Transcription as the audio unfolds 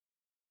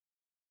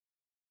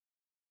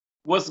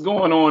What's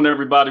going on,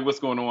 everybody? What's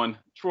going on?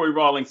 Troy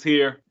Rawlings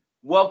here.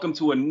 Welcome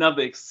to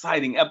another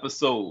exciting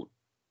episode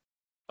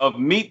of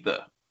Meet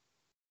the.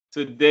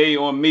 Today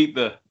on Meet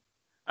the,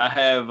 I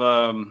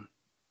have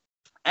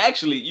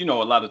actually, a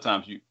lot of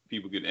times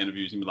people get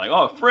interviews and be like,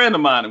 "Oh, a friend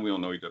of mine," and we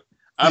don't know each other.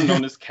 I've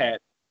known this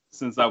cat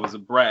since I was a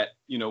brat.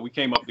 We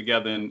came up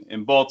together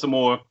in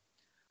Baltimore.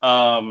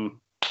 Um,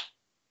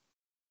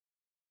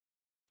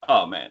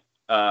 oh man,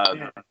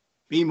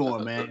 Be more,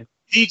 man.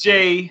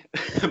 DJ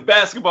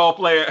basketball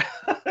player,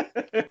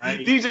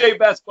 Right. DJ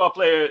basketball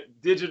player,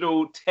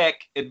 digital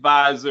tech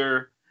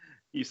advisor.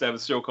 He used to have a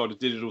show called The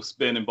Digital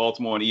Spin in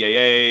Baltimore on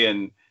EAA,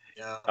 and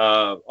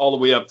all the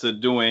way up to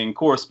doing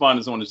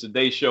correspondence on the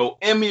Today Show.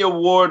 Emmy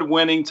Award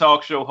winning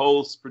talk show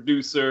host,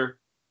 producer,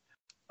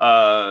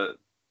 South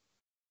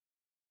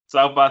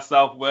by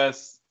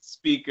Southwest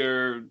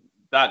speaker, ...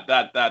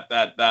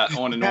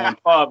 on and on,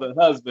 father,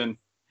 husband,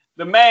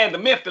 the man, the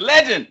myth, the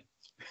legend.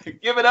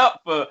 Give it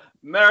up for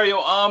Mario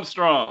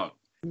Armstrong.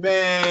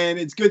 Man,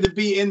 it's good to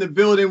be in the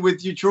building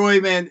with you, Troy,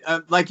 man.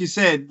 Like you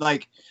said,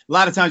 like a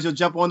lot of times you'll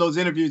jump on those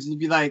interviews and you'll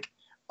be like,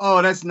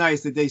 oh, that's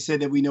nice that they said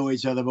that we know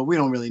each other, but we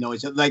don't really know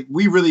each other. Like,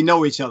 we really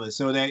know each other.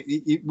 So that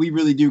we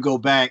really do go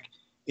back.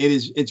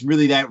 It's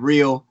really that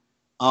real.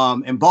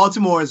 And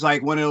Baltimore is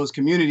like one of those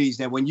communities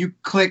that when you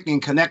click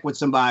and connect with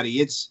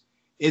somebody, it's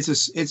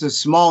a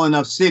small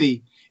enough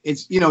city.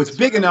 It's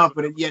big enough,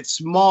 but yet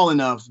small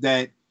enough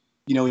that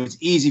it's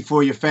easy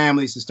for your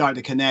families to start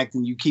to connect,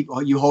 and you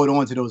hold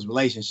on to those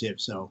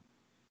relationships. So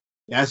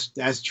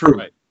that's true.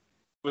 Right.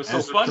 What's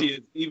so funny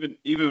is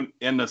even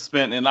in the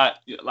spin, and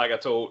like I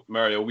told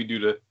Mario, we do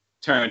the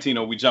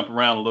Tarantino, we jump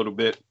around a little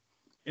bit,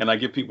 and I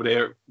give people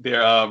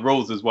their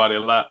roses while they're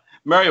alive.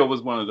 Mario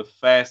was one of the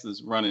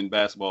fastest running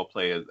basketball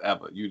players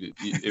ever.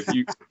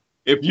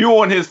 If you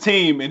on his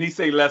team and he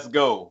say let's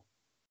go,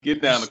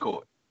 get down the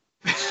court.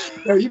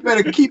 You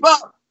better keep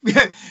up.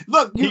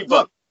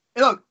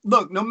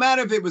 Look, no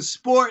matter if it was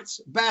sports,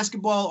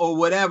 basketball, or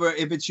whatever,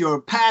 if it's your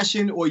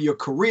passion or your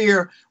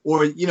career,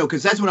 or,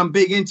 because that's what I'm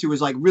big into,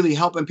 is like really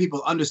helping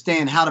people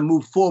understand how to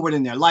move forward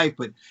in their life,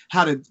 but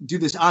how to do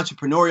this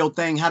entrepreneurial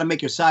thing, how to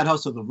make your side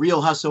hustle the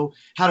real hustle,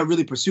 how to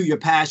really pursue your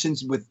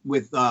passions with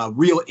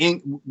real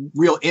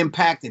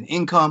impact and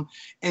income.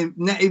 And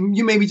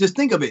you maybe just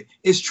think of it.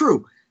 It's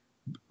true.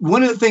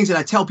 One of the things that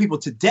I tell people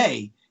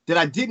today that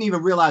I didn't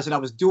even realize that I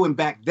was doing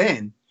back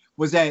then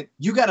was that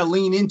you got to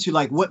lean into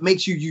like what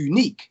makes you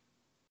unique.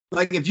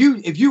 Like if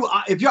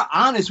you're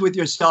honest with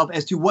yourself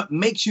as to what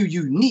makes you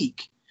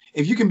unique,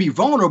 if you can be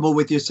vulnerable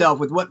with yourself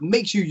with what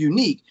makes you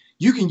unique,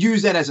 you can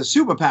use that as a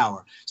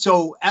superpower.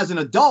 So as an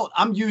adult,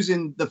 I'm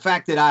using the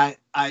fact that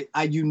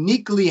I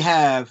uniquely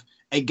have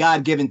a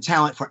God-given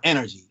talent for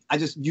energy. I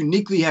just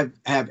uniquely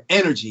have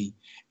energy,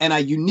 and I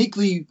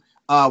uniquely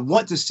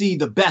want to see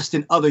the best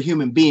in other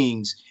human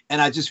beings,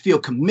 and I just feel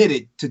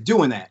committed to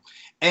doing that.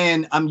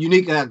 And I'm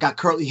unique. I got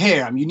curly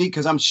hair. I'm unique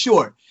because I'm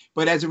short.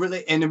 But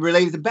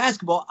related to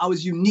basketball, I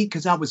was unique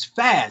because I was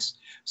fast.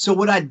 So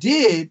what I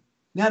did,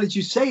 now that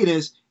you say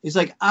this, is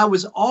like I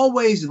was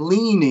always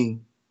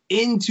leaning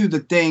into the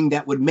thing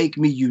that would make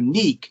me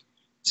unique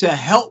to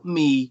help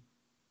me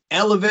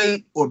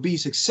elevate or be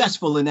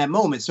successful in that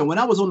moment. So when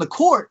I was on the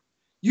court,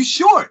 you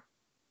short.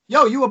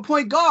 Yo, you a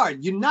point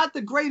guard. You're not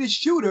the greatest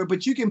shooter,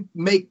 but you can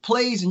make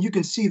plays and you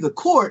can see the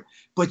court,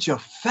 but you're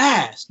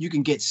fast. You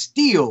can get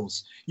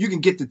steals. You can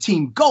get the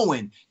team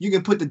going. You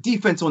can put the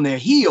defense on their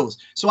heels.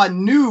 So I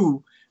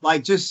knew,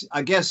 like, just,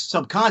 I guess,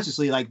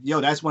 subconsciously, like, yo,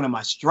 that's one of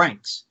my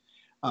strengths.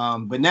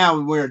 But now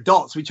when we're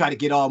adults, we try to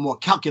get all more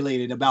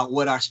calculated about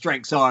what our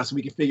strengths are so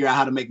we can figure out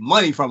how to make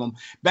money from them.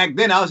 Back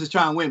then, I was just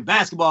trying to win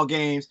basketball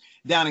games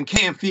down in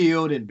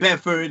Canfield and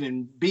Bedford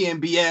and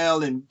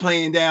BNBL and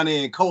playing down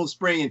there in Cold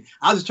Spring. And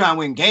I was just trying to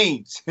win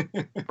games.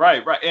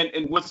 Right.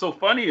 And what's so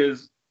funny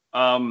is,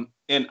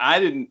 and I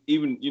didn't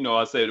even,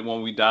 I said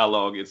when we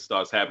dialogue, it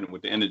starts happening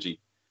with the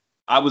energy.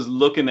 I was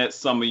looking at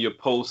some of your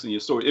posts and your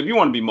stories. If you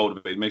want to be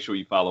motivated, make sure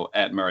you follow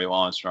at Mario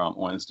Armstrong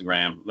on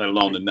Instagram, let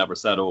alone the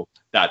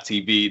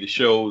NeverSettle.tv, the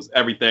shows,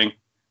 everything.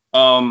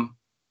 I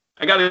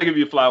got to give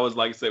you flowers,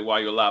 like I said, while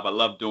you're alive. I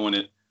love doing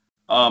it.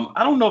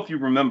 I don't know if you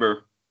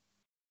remember,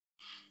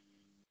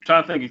 I'm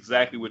trying to think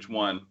exactly which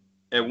one.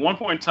 At one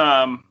point in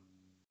time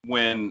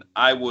when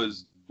I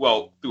was,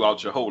 well,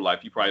 throughout your whole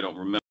life, you probably don't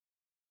remember.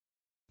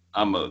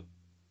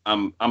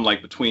 I'm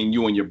like between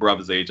you and your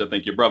brother's age. I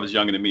think your brother's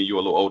younger than me. You're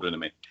a little older than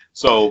me.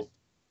 So,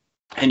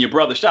 and your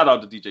brother, shout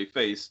out to DJ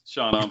Face,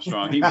 Sean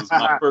Armstrong. He was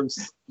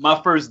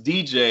my first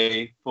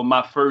DJ for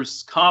my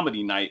first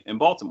comedy night in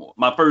Baltimore.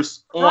 My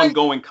first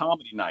ongoing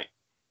comedy night.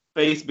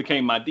 Face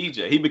became my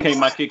DJ. He became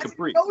my Kid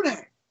Capri. Know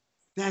that.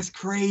 That's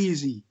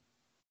crazy.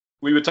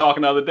 We were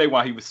talking the other day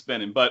while he was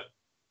spinning, but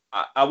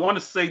I want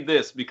to say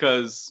this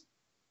because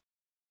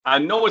I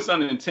know it's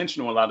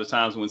unintentional a lot of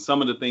times when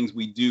some of the things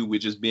we do, we're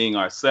just being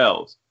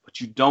ourselves,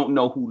 but you don't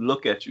know who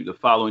look at you, the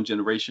following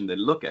generation that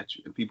look at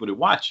you, and people that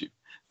watch you.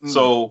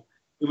 So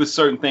it was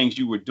certain things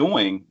you were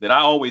doing that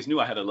I always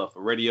knew I had a love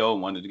for radio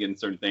and wanted to get in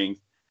certain things.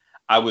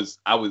 I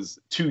was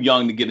too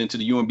young to get into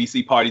the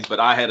UMBC parties, but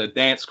I had a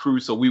dance crew,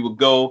 so we would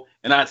go,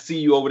 and I'd see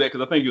you over there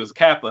because I think you was a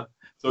Kappa.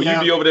 So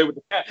you'd be over there with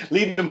the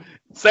leading them,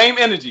 same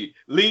energy,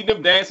 leading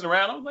them dancing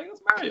around. I was like,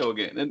 it's Mario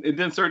again. And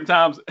then certain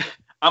times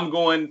I'm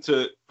going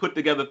to put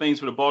together things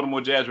for the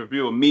Baltimore Jazz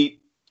Review or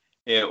meet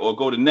or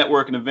go to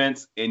networking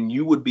events, and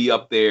you would be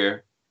up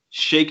there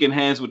shaking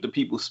hands with the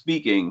people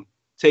speaking,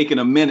 taking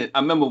a minute.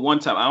 I remember one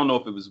time, I don't know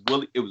if it was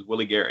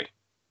Willie Gary.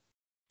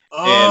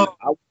 And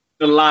I was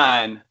in the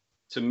line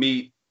to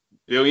meet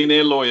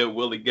billionaire lawyer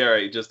Willie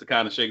Gary, just to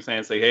kind of shake his hand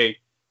and say, hey.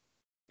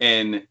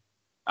 And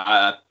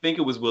I think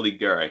it was Willie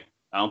Gary.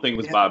 I don't think it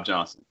was Bob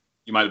Johnson.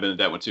 You might have been at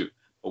that one too.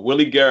 But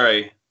Willie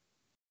Gary,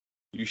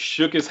 you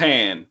shook his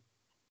hand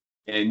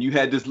and you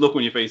had this look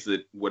on your face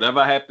that whatever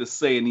I have to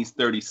say in these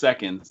 30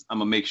 seconds, I'm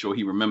going to make sure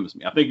he remembers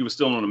me. I think he was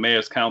still on the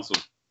mayor's council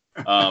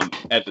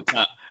at the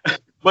time.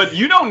 But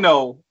you don't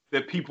know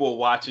that people are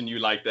watching you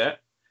like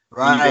that.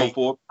 Right. When you go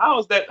forward. How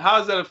does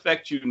that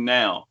affect you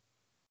now?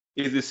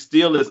 Is it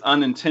still as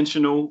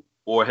unintentional,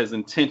 or has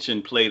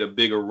intention played a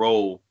bigger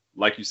role,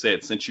 like you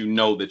said, since you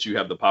know that you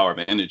have the power of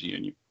energy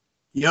in you?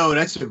 Yo,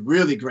 that's a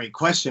really great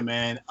question,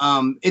 man.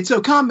 It's a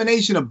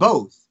combination of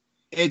both.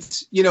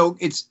 It's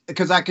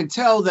because I can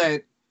tell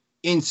that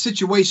in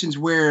situations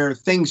where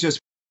things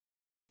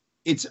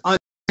it's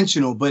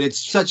unintentional, but it's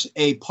such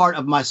a part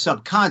of my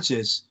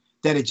subconscious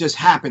that it just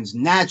happens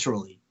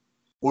naturally.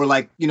 Or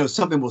like,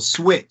 something will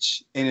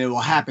switch and it will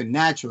happen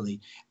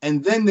naturally.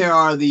 And then there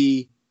are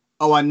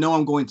I know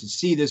I'm going to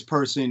see this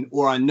person,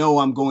 or I know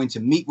I'm going to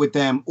meet with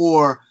them,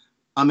 or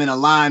I'm in a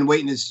line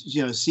waiting to,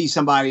 see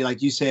somebody,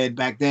 like you said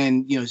back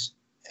then,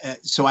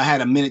 so I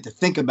had a minute to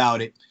think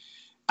about it.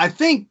 I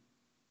think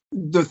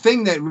the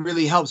thing that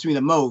really helps me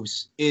the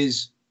most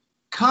is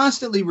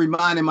constantly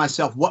reminding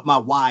myself what my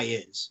why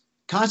is,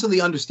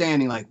 constantly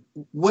understanding, like,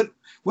 what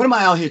am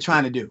I out here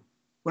trying to do?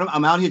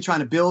 I'm out here trying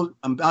to build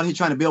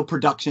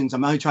productions.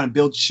 I'm out here trying to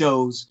build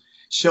shows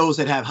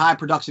that have high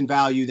production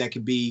value, that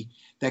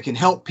can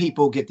help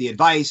people get the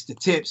advice, the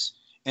tips,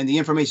 and the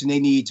information they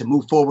need to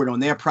move forward on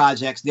their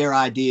projects, their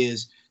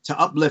ideas, to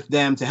uplift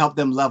them, to help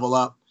them level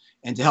up,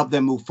 and to help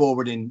them move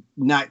forward and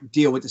not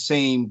deal with the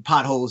same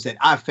potholes that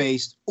I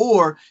faced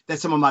or that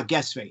some of my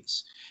guests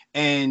face.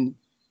 And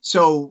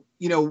so,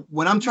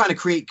 when I'm trying to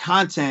create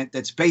content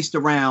that's based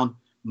around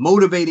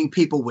motivating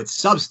people with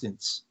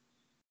substance,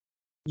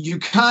 you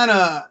kind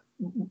of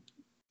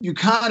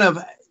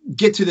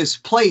get to this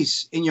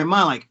place in your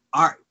mind, like,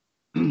 all right,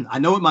 I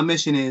know what my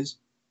mission is.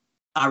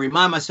 I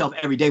remind myself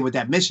every day what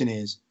that mission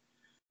is.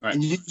 Right.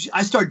 And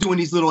I start doing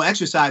these little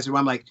exercises where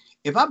I'm like,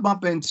 if I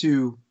bump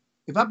into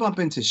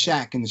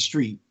Shaq in the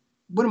street,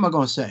 what am I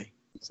going to say?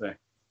 If I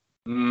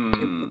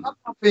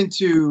bump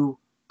into,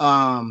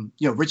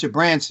 Richard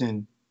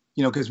Branson,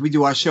 because we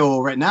do our show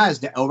over at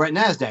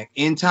NASDAQ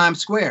in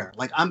Times Square.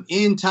 Like, I'm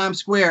in Times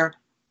Square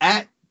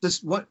at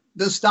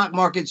the stock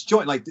market's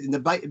joint, like in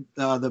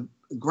the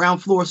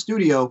ground floor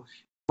studio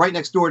right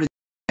next door to.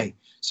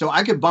 So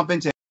I could bump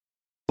into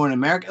in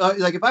America.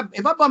 Like if I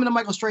bump into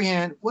Michael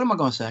Strahan, what am I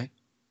going to say?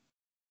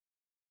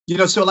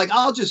 So like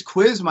I'll just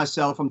quiz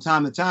myself from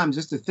time to time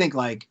just to think,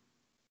 like,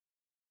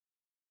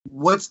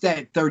 what's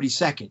that 30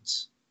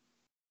 seconds?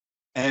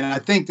 And I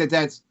think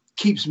that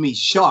keeps me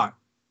sharp,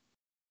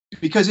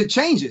 because it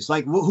changes,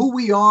 like who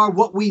we are,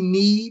 what we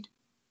need,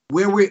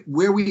 where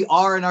we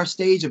are in our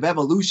stage of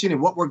evolution and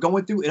what we're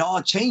going through. It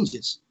all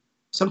changes.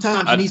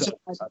 Sometimes you need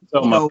I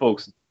tell my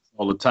folks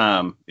all the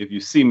time, if you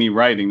see me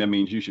writing, that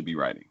means you should be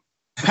writing.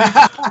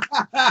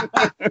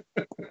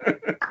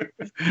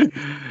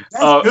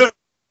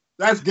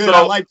 That's good. So,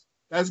 I like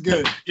that's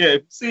good. Yeah.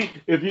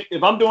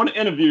 If I'm doing an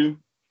interview,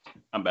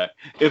 I'm back.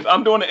 If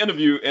I'm doing an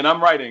interview and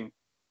I'm writing,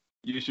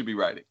 you should be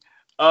writing.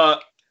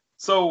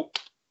 So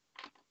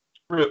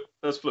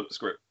let's flip the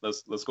script.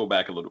 Let's go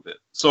back a little bit.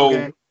 So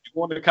you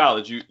went to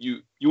college.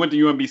 You went to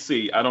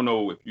UMBC. I don't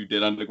know if you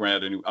did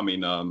undergrad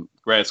or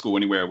grad school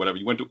anywhere or whatever.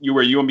 You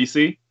were at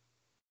UMBC.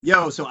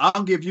 Yo, so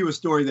I'll give you a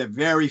story that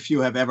very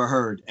few have ever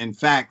heard. In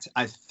fact,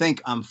 I think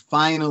I'm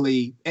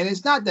finally, and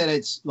it's not that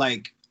it's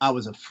like I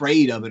was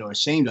afraid of it or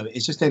ashamed of it.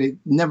 It's just that it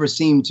never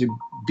seemed to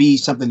be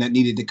something that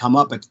needed to come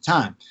up at the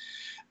time.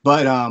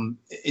 But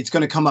it's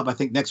going to come up, I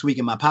think, next week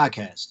in my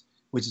podcast,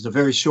 which is a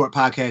very short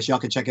podcast. Y'all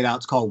can check it out.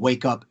 It's called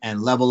Wake Up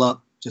and Level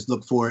Up. Just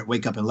look for it,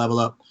 Wake Up and Level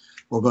Up,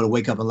 or go to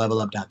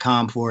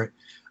wakeupandlevelup.com for it.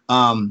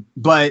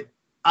 But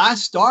I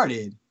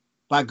started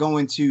by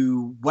going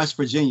to West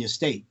Virginia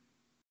State.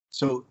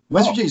 So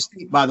West Virginia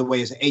State, by the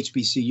way, is an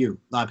HBCU.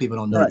 A lot of people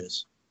don't know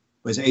this,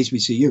 but it's an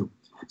HBCU.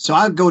 So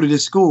I go to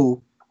this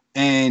school,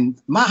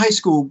 and my high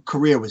school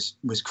career was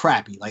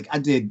crappy. Like I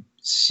did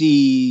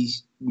C,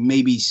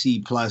 maybe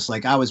C plus.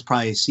 Like I was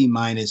probably a C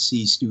minus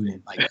C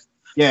student. Like,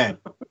 yeah,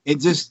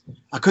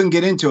 I couldn't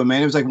get into it,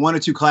 man. It was like one or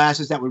two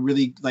classes that would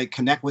really like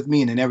connect with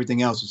me, and then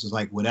everything else was just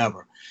like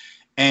whatever.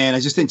 And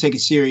I just didn't take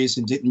it serious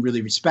and didn't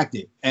really respect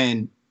it.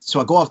 And so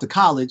I go off to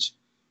college.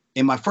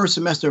 In my first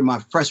semester of my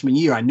freshman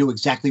year, I knew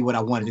exactly what I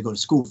wanted to go to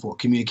school for,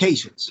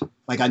 communications.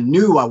 Like I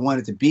knew I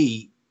wanted to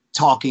be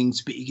talking,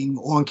 speaking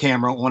on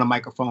camera, on a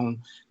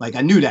microphone. Like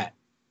I knew that.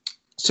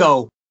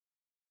 So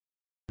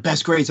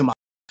best grades of my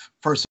life.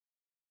 First,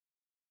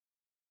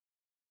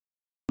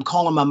 I'm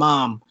calling my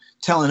mom,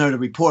 telling her to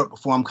report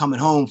before I'm coming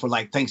home for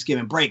like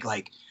Thanksgiving break.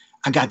 Like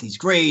I got these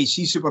grades.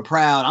 She's super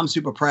proud. I'm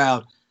super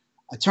proud.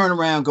 I turn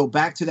around, go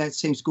back to that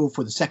same school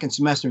for the second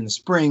semester in the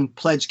spring,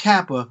 pledge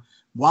Kappa.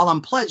 While I'm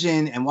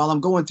pledging and while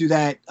I'm going through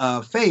that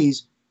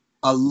phase,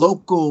 a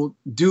local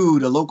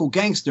dude, a local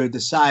gangster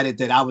decided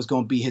that I was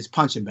going to be his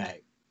punching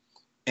bag.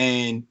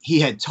 And he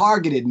had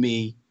targeted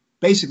me,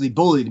 basically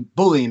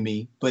bullying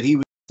me, but he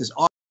was this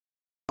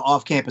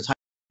off-campus high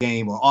school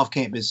game or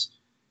off-campus.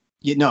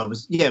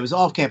 It was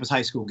off-campus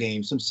high school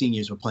game. Some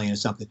seniors were playing or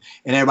something.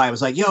 And everybody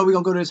was like, yo, we're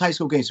going to go to this high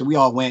school game. So we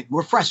all went.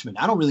 We're freshmen.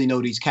 I don't really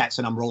know these cats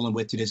that I'm rolling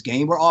with to this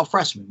game. We're all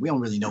freshmen. We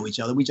don't really know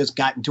each other. We just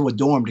got into a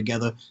dorm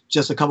together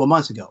just a couple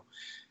months ago.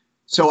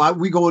 So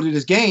we go to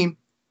this game,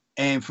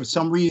 and for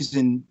some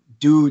reason,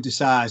 dude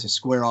decides to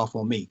square off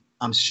on me.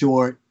 I'm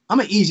short. I'm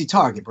an easy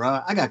target,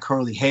 bro. I got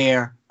curly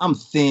hair. I'm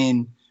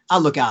thin. I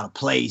look out of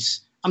place.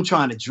 I'm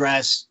trying to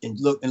dress and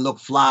look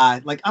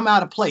fly. Like I'm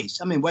out of place.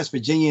 I'm in West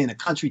Virginia in a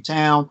country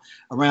town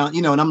around,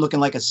 and I'm looking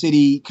like a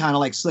city kind of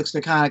like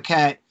slickster kind of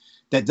cat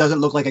that doesn't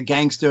look like a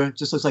gangster.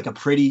 Just looks like a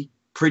pretty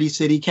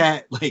city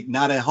cat, like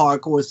not a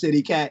hardcore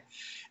city cat.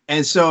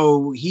 And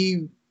so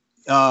he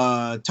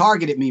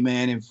targeted me,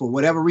 man. And for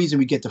whatever reason,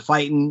 we get to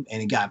fighting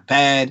and it got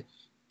bad.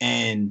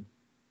 And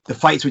the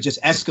fights would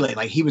just escalate.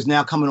 Like he was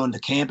now coming on the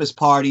campus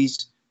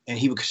parties and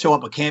he would show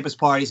up at campus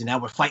parties and now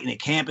we're fighting at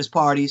campus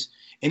parties.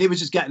 And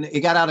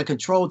it got out of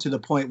control to the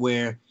point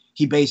where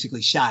he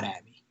basically shot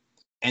at me.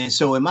 And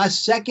so in my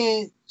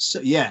second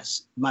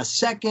semester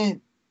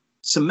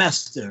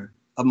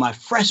of my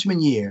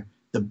freshman year,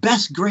 the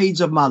best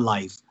grades of my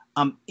life,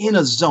 I'm in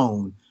a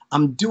zone.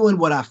 I'm doing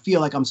what I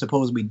feel like I'm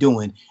supposed to be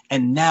doing.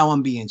 And now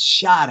I'm being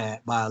shot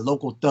at by a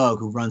local thug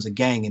who runs a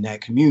gang in that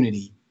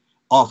community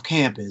off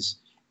campus.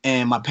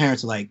 And my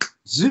parents are like,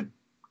 zip,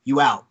 you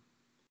out.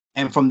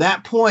 And from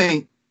that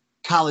point,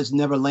 college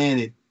never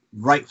landed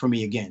right for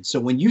me again. So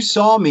when you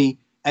saw me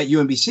at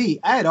UMBC,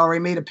 I had already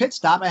made a pit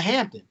stop at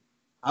Hampton.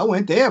 I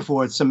went there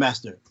for a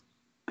semester.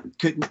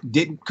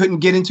 Couldn't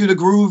get into the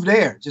groove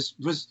there. Just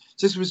was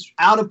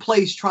out of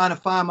place trying to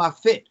find my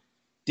fit.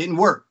 Didn't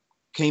work.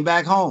 Came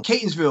back home.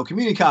 Catonsville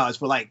Community College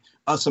for like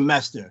a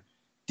semester.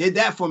 Did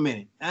that for a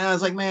minute. And I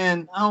was like,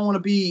 man, I want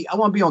to be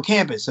on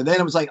campus. So then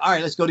it was like, all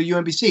right, let's go to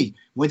UMBC.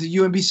 Went to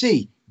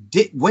UMBC.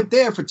 Went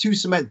there for 2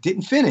 semesters.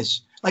 Didn't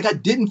finish. Like I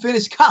didn't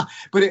finish college.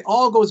 But it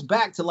all goes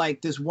back to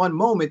like this one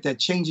moment that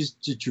changes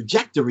the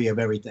trajectory of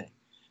everything.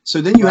 So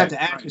then you have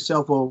to ask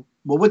yourself, well,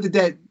 what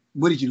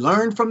did you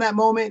learn from that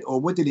moment? Or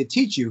what did it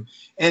teach you?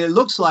 And it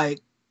looks like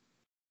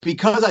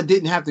because I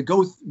didn't have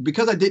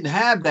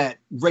that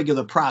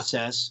regular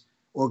process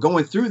or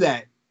going through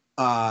that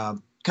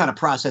kind of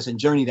process and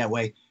journey that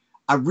way,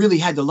 I really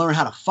had to learn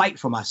how to fight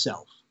for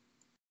myself.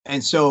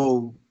 And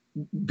so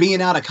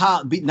being out of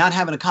college, not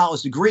having a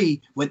college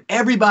degree when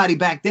everybody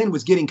back then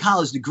was getting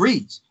college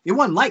degrees. It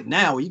wasn't like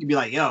now where you could be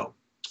like, yo,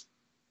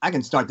 I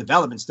can start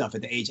development stuff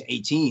at the age of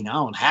 18. I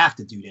don't have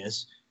to do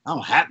this. I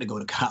don't have to go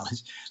to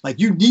college. Like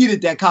you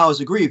needed that college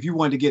degree if you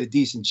wanted to get a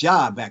decent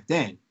job back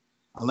then,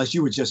 unless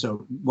you were just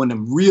one of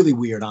them really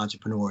weird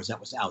entrepreneurs that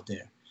was out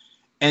there.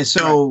 And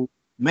so,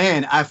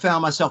 man, I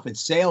found myself in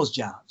sales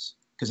jobs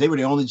because they were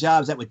the only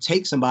jobs that would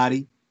take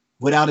somebody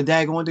without a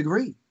daggone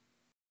degree.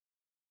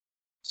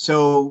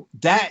 So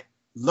that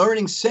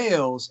learning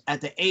sales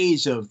at the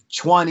age of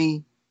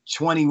 20,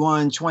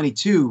 21,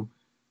 22,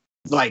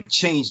 like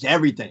changed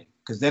everything.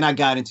 Because then I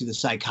got into the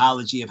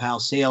psychology of how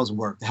sales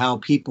work, how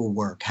people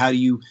work. How do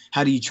you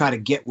try to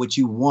get what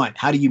you want?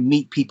 How do you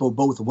meet people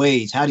both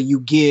ways? How do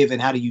you give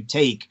and how do you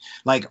take?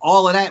 Like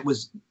all of that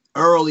was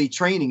early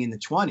training in the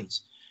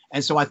 20s.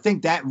 And so I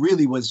think that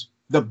really was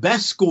the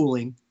best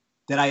schooling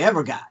that I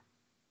ever got.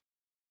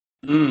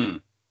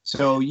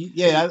 So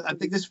yeah, I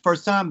think this is the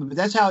first time, but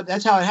that's how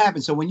it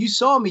happened. So when you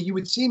saw me, you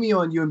would see me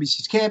on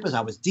UMBC's campus. I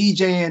was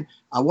DJing.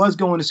 I was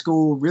going to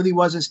school. Really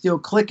wasn't still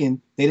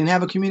clicking. They didn't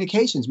have a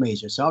communications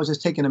major, so I was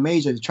just taking a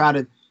major to try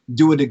to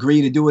do a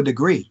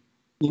degree.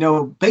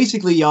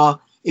 Basically, y'all,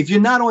 if you're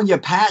not on your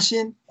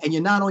passion and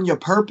you're not on your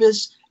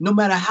purpose, no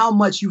matter how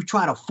much you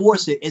try to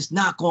force it, it's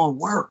not going to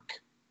work.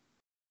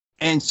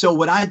 And so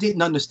what I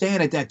didn't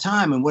understand at that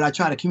time and what I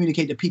try to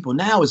communicate to people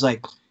now is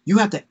like, you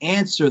have to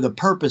answer the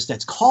purpose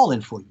that's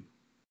calling for you.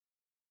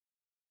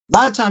 A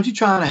lot of times you're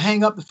trying to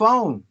hang up the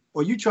phone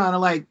or you're trying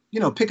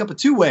to pick up a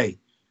two-way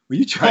or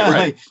you're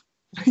trying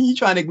you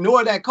trying to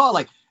ignore that call.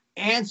 Like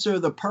answer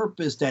the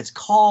purpose that's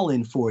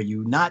calling for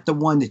you, not the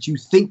one that you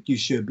think you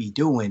should be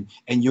doing.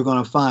 And you're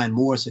going to find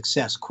more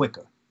success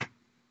quicker.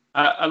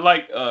 I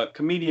like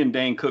comedian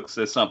Dane Cook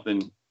said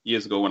something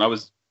years ago when I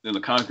was in the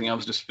comedy thing. I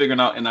was just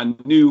figuring out and I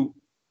knew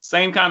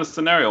same kind of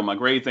scenario. My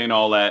grades ain't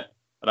all that,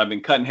 but I've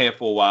been cutting hair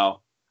for a while.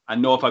 I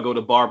know if I go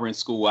to barbering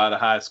school out of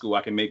high school,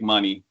 I can make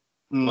money.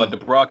 But the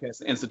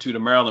Broadcast Institute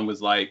of Maryland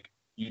was like,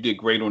 you did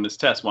great on this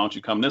test. Why don't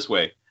you come this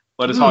way?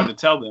 But it's hard to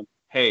tell them,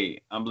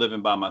 hey, I'm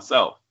living by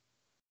myself.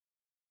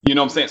 You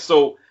know what I'm saying?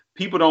 So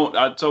people don't,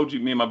 I told you,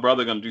 me and my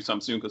brother are going to do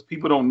something soon because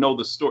people don't know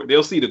the story.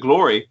 They'll see the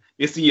glory,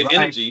 they see your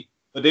energy,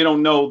 but they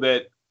don't know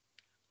that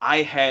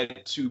I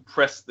had to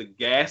press the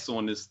gas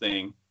on this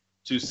thing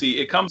to see.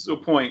 It comes to a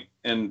point,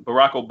 and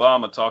Barack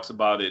Obama talks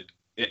about it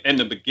in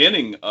the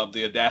beginning of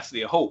the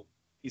Audacity of Hope.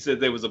 He said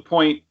there was a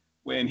point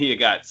when he had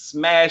got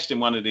smashed in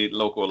one of the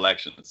local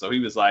elections. So he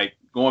was like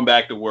going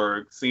back to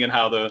work, seeing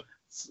how the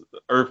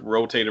earth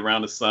rotated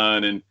around the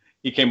sun, and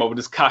he came up with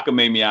this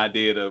cockamamie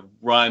idea to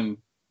run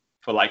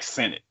for like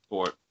Senate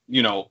or,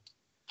 you know,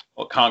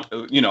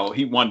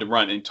 he wanted to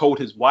run and told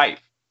his wife,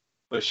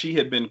 but she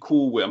had been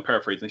cool with, I'm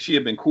paraphrasing, she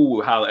had been cool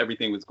with how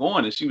everything was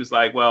going. And she was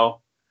like,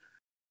 well,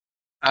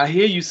 I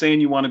hear you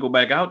saying you want to go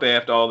back out there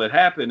after all that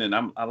happened. And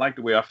I like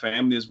the way our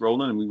family is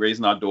rolling and we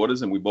raising our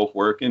daughters and we both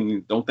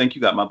working. Don't think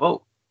you got my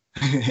vote.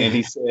 And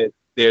he said,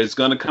 there's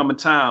going to come a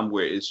time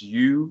where it's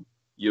you,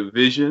 your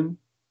vision,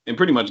 and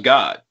pretty much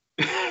God.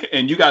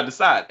 And you got to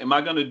decide, am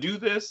I going to do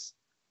this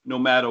no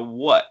matter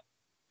what?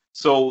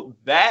 So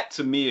that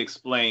to me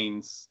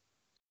explains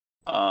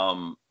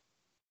the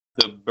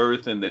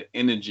birth and the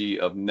energy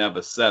of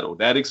Never Settle.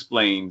 That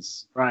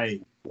explains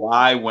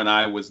why when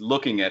I was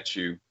looking at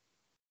you,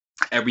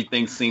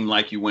 everything seemed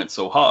like you went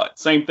so hard.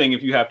 Same thing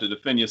if you have to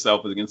defend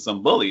yourself against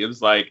some bully. It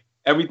was like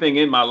everything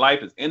in my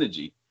life is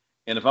energy.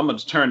 And if I'm going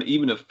to turn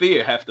even to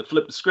fear, have to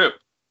flip the script.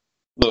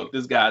 Look,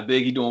 this guy's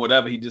big, he doing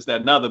whatever, he just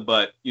that another.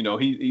 But, you know,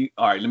 he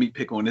all right, let me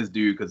pick on this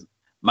dude because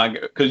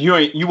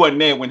you wasn't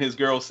there when his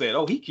girl said,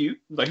 oh, he cute.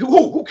 Like,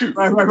 who cute?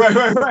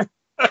 Right.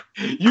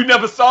 You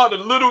never saw the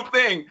little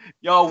thing.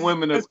 Y'all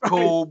women are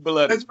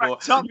cold-blooded.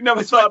 Right. You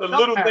never saw the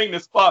little thing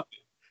that sparked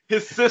it.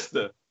 His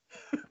sister.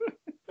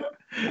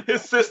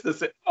 His sister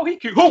said, oh, he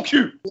cute. Who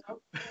cute?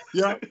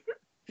 Yeah.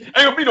 Ain't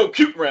gonna be no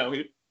cute around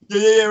here.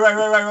 Yeah.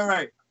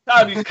 Right.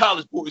 Tired of these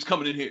college boys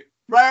coming in here.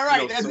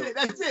 Right. You know,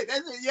 that's it.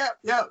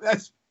 Yeah.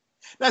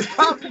 That's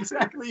probably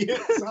exactly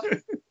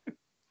it.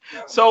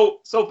 So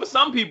for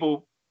some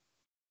people,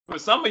 for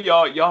some of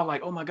y'all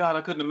like, oh my God,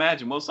 I couldn't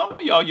imagine. Well, some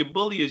of y'all, your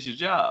bully is your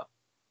job.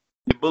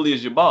 Your bully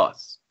is your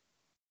boss.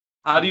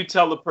 How do you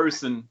tell a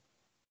person,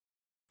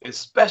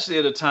 especially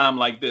at a time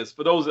like this?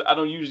 For those, I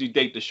don't usually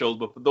date the shows,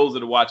 but for those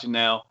that are watching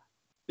now,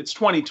 it's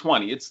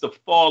 2020. It's the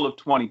fall of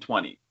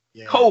 2020.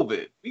 Yeah.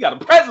 COVID. We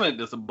got a president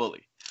that's a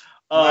bully.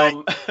 Right.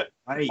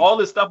 All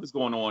this stuff is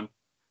going on,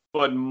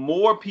 but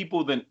more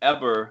people than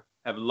ever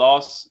have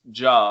lost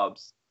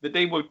jobs that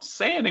they were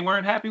saying they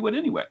weren't happy with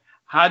anyway.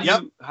 How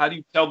do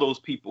you tell those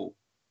people,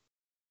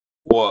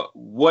 or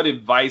what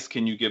advice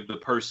can you give the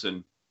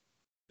person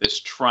that's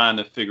trying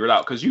to figure it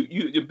out? Because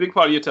a big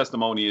part of your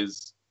testimony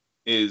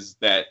is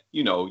that,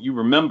 you know, you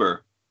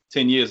remember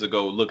 10 years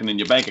ago looking in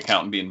your bank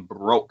account and being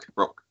broke,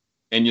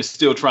 and you're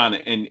still trying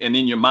to, and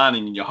in your mind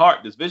and in your heart,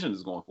 this vision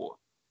is going for.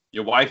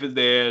 Your wife is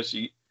there.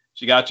 She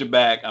got your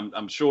back.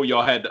 I'm sure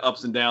y'all had the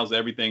ups and downs of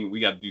everything.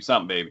 We got to do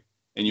something, baby.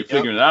 And you're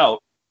figuring it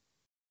out.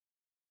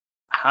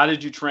 How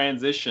did you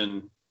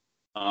transition?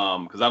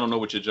 Because I don't know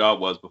what your job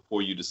was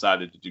before you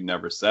decided to do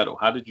Never Settle.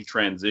 How did you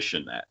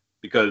transition that?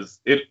 Because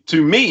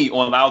to me,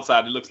 on the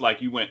outside, it looks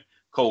like you went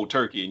cold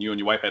turkey and you and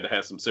your wife had to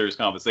have some serious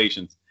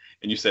conversations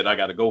and you said, I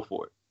got to go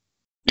for it.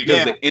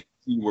 Because the energy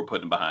you were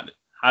putting behind it.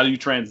 How do you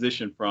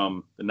transition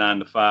from the 9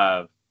 to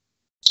 5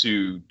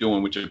 to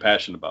doing what you're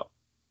passionate about?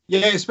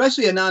 Yeah,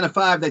 especially a 9 to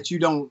 5 that you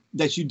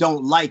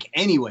don't like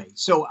anyway.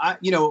 So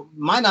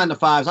my 9 to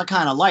 5s I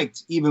kind of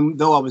liked, even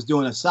though I was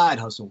doing a side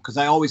hustle, because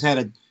I always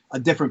had a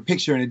different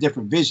picture and a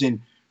different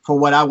vision for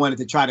what I wanted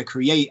to try to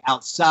create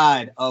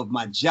outside of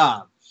my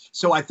job.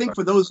 So I think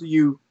for those of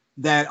you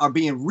that are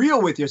being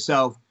real with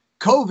yourself,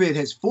 COVID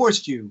has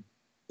forced you,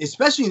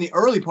 especially in the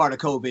early part of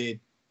COVID,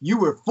 you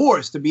were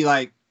forced to be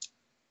like,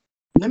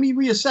 let me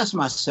reassess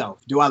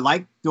myself. Do I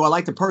like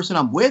the person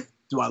I'm with?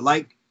 Do I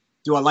like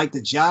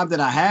the job that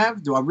I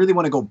have? Do I really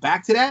want to go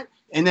back to that?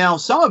 And now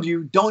some of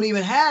you don't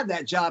even have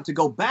that job to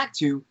go back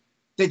to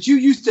that you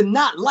used to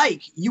not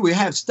like. You would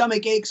have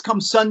stomach aches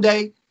come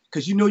Sunday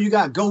because you know you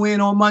got to go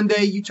in on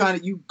Monday. You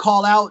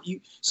call out.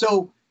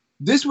 So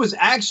this was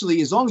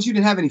actually, as long as you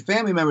didn't have any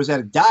family members that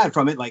have died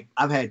from it, like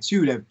I've had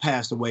 2 that have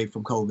passed away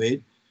from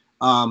COVID.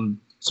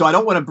 So I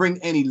don't want to bring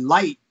any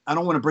light. I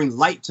don't want to bring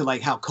light to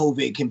like how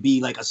COVID can be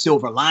like a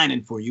silver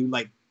lining for you.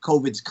 Like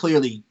COVID's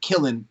clearly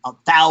killing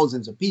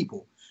thousands of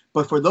people.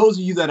 But for those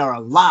of you that are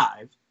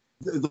alive,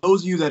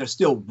 those of you that are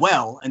still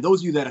well, and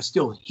those of you that are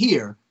still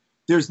here,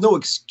 there's no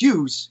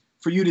excuse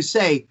for you to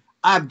say,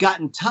 I've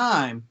gotten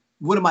time.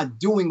 What am I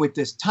doing with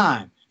this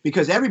time?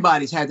 Because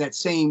everybody's had that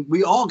same,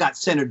 we all got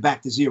centered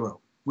back to zero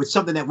with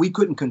something that we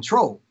couldn't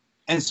control.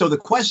 And so the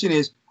question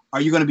is, are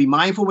you going to be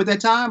mindful with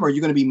that time, or are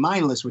you going to be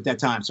mindless with that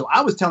time? So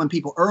I was telling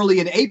people early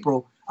in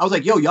April, I was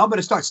like, yo, y'all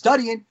better start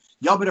studying.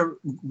 Y'all better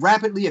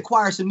rapidly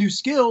acquire some new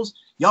skills.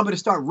 Y'all better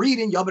start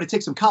reading. Y'all better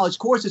take some college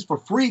courses for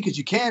free because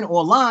you can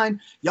online.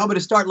 Y'all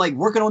better start like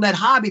working on that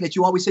hobby that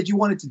you always said you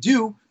wanted to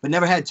do but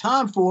never had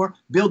time for.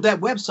 Build that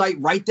website,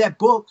 write that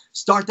book,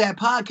 start that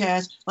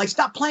podcast. Like,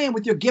 stop playing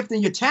with your gift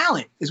and your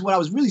talent is what I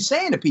was really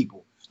saying to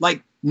people.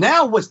 Like,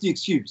 now what's the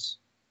excuse?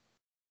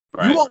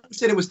 Right. You always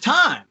said it was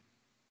time.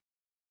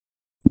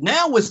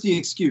 Now what's the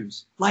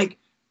excuse? Like,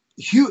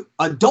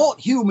 adult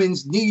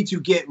humans need to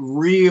get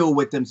real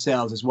with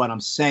themselves is what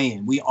I'm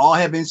saying. We all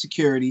have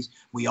insecurities.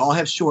 We all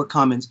have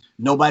shortcomings.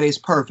 Nobody is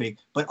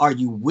perfect. But are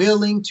you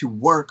willing to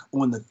work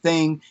on the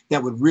thing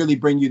that would really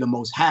bring you the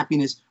most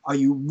happiness? Are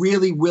you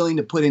really willing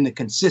to put in the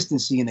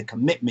consistency and the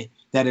commitment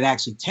that it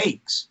actually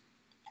takes?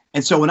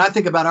 And so when I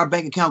think about our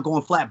bank account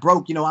going flat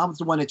broke, you know, I was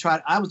the one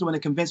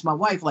that convinced my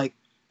wife, like,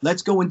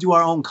 let's go and do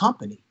our own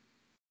company.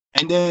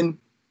 And then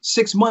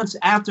 6 months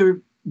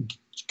after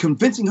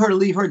convincing her to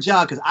leave her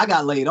job, because I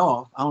got laid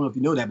off. I don't know if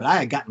you know that, but I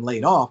had gotten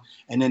laid off.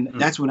 And then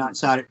that's when I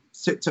decided,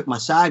 took my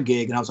side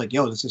gig, and I was like,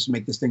 yo, let's just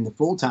make this thing the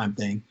full-time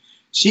thing.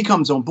 She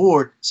comes on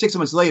board. 6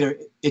 months later,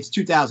 it's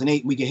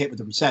 2008. We get hit with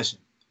the recession.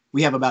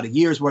 We have about a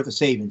year's worth of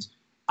savings.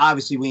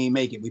 Obviously, we ain't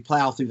make it. We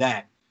plow through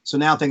that. So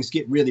now things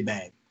get really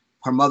bad.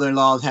 Her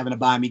mother-in-law is having to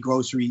buy me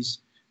groceries.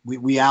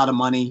 We out of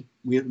money.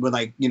 We're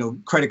like, you know,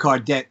 credit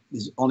card debt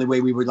is the only way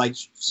we were like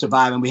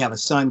surviving. We have a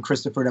son,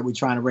 Christopher, that we're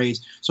trying to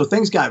raise. So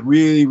things got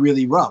really,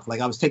 really rough.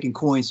 Like I was taking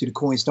coins to the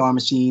Coinstar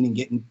machine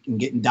and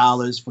getting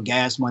dollars for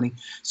gas money.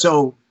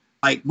 So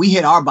like we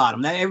hit our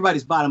bottom. Now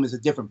everybody's bottom is a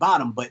different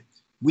bottom, but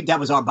that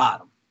was our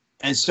bottom.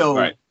 And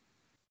so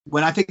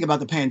when I think about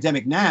the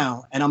pandemic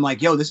now, and I'm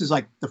like, yo, this is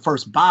like the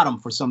first bottom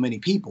for so many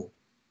people.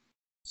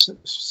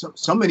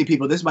 So many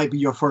people, this might be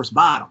your first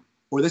bottom,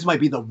 or this might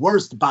be the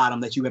worst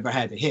bottom that you ever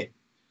had to hit.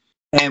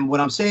 And what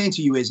I'm saying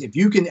to you is if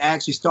you can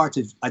actually start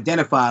to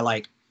identify,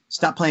 like,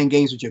 stop playing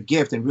games with your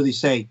gift and really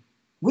say,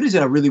 what is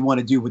it I really want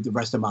to do with the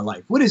rest of my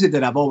life? What is it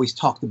that I've always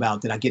talked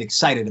about, that I get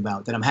excited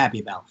about, that I'm happy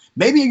about?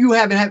 Maybe you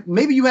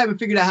haven't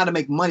figured out how to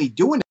make money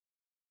doing it.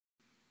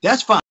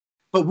 That's fine.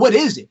 But what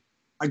is it?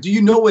 Or do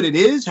you know what it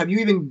is? Have you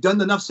even done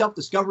enough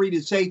self-discovery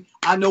to say,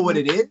 I know what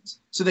it is,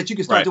 so that you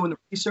can start doing the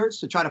research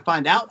to try to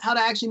find out how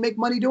to actually make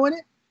money doing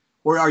it?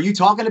 Or are you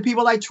talking to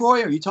people like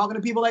Troy? Are you talking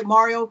to people like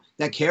Mario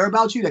that care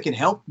about you, that can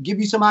help give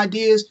you some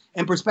ideas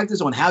and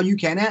perspectives on how you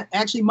can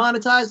actually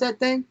monetize that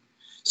thing?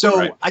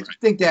 So I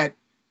just think that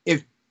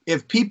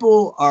if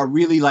people are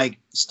really like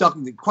stuck,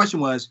 the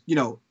question was, you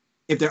know,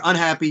 if they're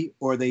unhappy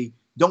or they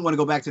don't want to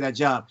go back to that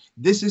job,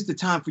 this is the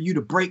time for you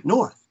to break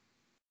north.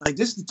 Like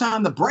this is the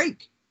time to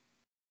break.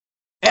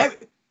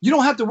 You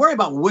don't have to worry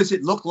about what does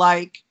it look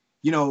like.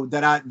 You know,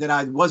 I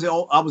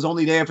was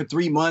only there for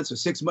 3 months or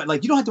 6 months.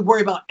 Like, you don't have to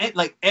worry about it.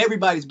 Like,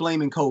 everybody's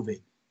blaming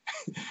COVID.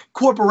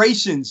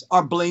 Corporations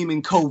are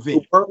blaming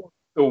COVID.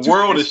 The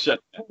world is shut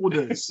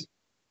down.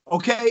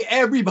 Okay,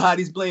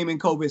 everybody's blaming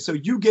COVID. So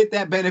you get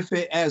that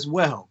benefit as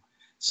well.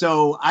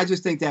 So I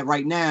just think that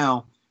right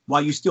now,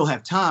 while you still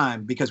have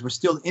time, because we're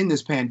still in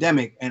this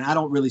pandemic, and I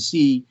don't really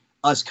see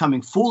us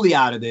coming fully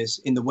out of this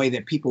in the way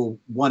that people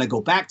want to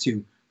go back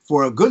to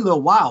for a good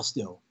little while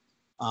still.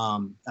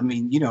 I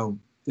mean, you know,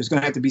 there's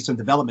going to have to be some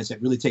developments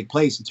that really take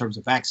place in terms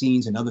of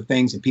vaccines and other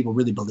things, and people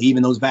really believe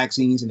in those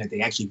vaccines and that they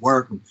actually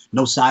work and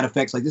no side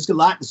effects. Like, there's a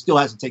lot that still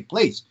has to take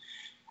place.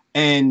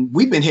 And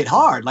we've been hit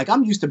hard. Like,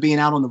 I'm used to being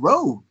out on the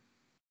road.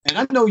 And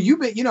I know you've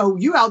been, you know,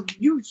 you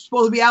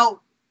supposed to be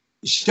out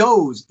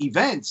shows,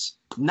 events,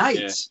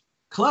 nights,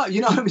 club,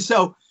 you know what I mean?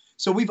 So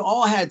we've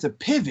all had to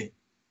pivot.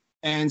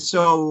 And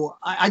so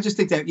I just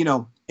think that, you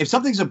know, if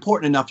something's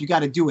important enough, you got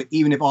to do it,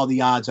 even if all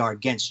the odds are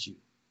against you.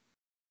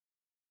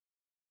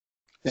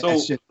 So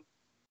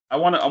I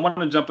want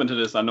to jump into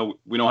this. I know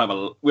we don't have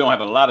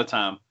a lot of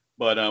time,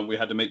 but we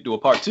had to do a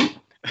part two.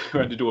 We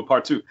had to do a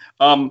part two.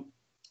 I'm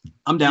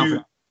down for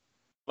it.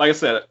 Like I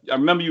said, I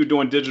remember you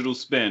doing digital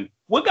spin.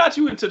 What got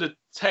you into the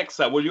tech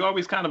side? Were you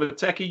always kind of a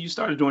techie? You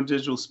started doing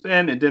digital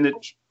spin, and then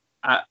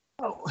I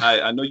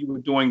know you were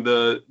doing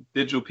the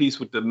digital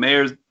piece with the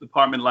mayor's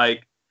department.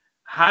 Like,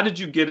 how did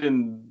you get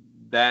in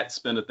that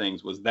spin of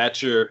things? Was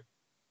that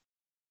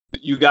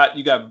you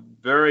got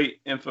very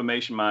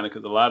information minded,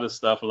 because a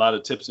lot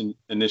of tips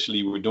initially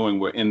you were doing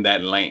were in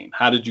that lane.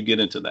 How did you get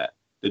into that,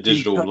 the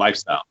digital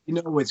lifestyle? You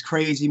know what's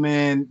crazy,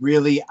 man?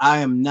 Really, I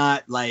am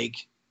not like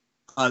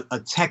a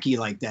techie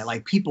like that.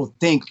 Like, people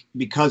think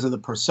because of the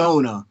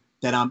persona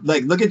that I'm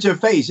like, look at your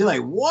face. You're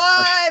like,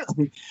 what?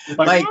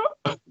 like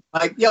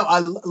yo,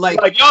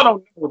 like y'all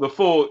don't know the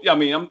full. I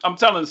mean, I'm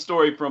telling the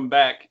story from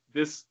back.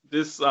 This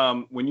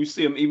when you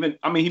see him, even,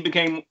 I mean, he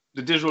became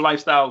the digital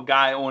lifestyle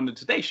guy on the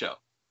Today Show.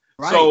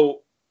 Right.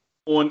 So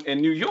in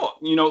New York,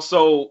 you know,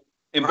 so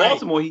in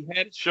Baltimore, he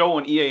had a show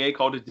on EAA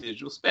called The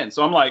Digital Spin.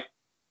 So I'm like,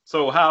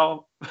 so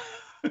how?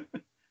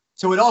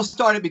 So it all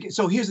started because,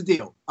 so here's the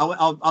deal.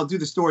 I'll do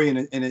the story in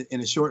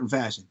a shortened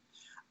fashion.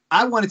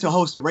 I wanted to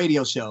host a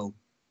radio show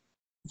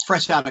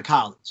fresh out of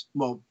college.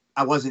 Well,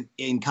 I wasn't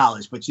in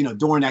college, but, you know,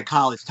 during that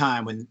college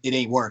time when it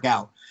ain't work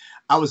out,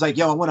 I was like,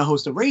 yo, I want to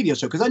host a radio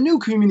show, because I knew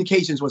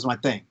communications was my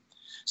thing.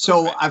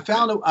 So I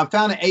found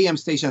an AM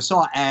station. I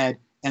saw an ad.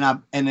 And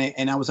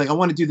I was like, I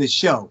want to do this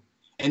show.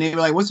 And they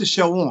were like, what's the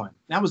show on?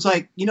 And I was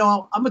like, you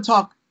know, I'm going to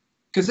talk,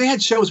 because they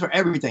had shows for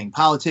everything,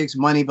 politics,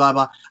 money, blah,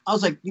 blah. I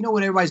was like, you know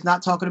what everybody's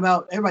not talking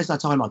about? Everybody's not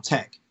talking about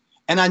tech.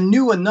 And I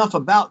knew enough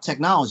about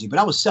technology, but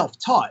I was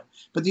self-taught.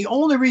 But the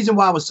only reason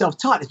why I was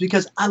self-taught is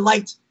because I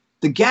liked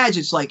the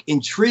gadgets, like,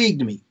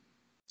 intrigued me.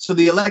 So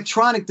the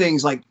electronic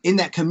things, like in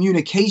that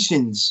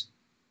communications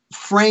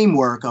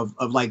framework of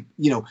like,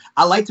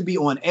 I like to be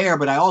on air,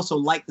 but I also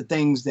like the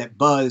things that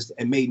buzzed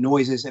and made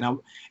noises.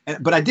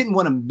 But I didn't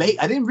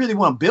really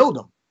want to build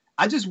them.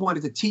 I just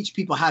wanted to teach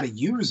people how to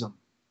use them.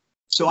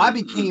 So I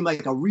became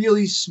like a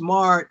really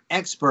smart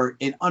expert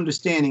in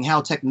understanding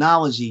how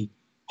technology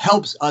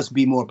helps us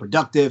be more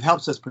productive,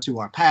 helps us pursue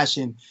our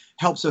passion,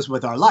 helps us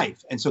with our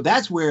life. And so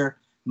that's where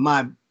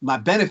my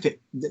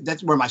benefit,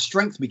 that's where my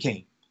strength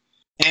became.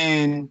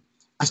 And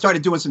I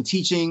started doing some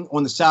teaching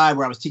on the side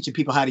where I was teaching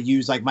people how to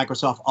use like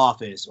Microsoft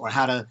Office or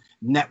how to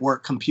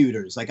network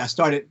computers. Like I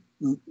started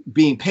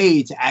being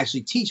paid to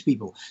actually teach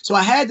people. So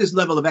I had this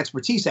level of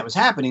expertise that was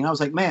happening. I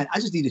was like, man, I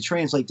just need to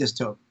translate this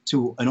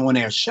to an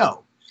on-air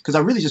show because I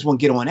really just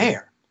want to get on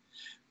air.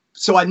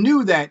 So I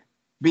knew that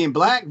being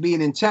black,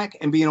 being in tech,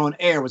 and being on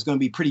air was going to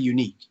be pretty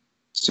unique.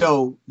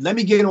 So let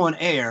me get on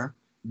air.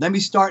 Let me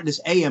start this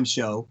AM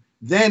show.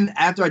 Then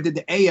after I did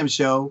the AM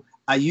show,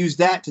 I used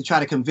that to try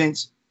to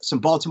convince some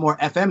Baltimore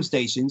FM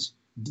stations.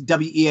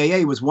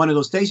 WEAA was one of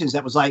those stations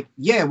that was like,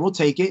 yeah, we'll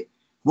take it.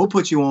 We'll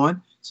put you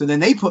on. So then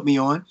they put me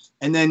on.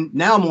 And then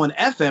now I'm on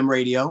FM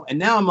radio. And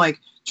now I'm like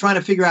trying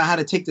to figure out how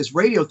to take this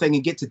radio thing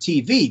and get to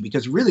TV,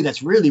 because really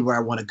that's really where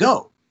I want to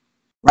go.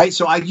 Right.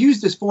 So I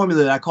use this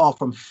formula that I call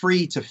from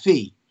free to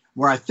fee,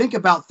 where I think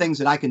about things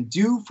that I can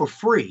do for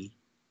free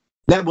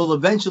that will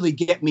eventually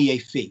get me a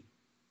fee.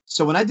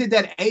 So when I did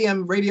that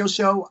AM radio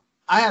show,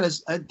 I had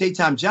a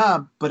daytime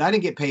job, but I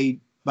didn't get paid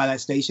by that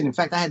station. In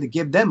fact, I had to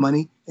give them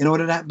money in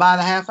order to buy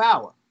the half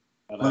hour.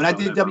 When I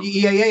did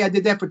WEAA, I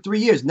did that for 3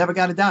 years, never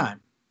got a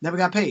dime, never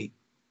got paid.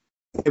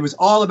 It was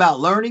all about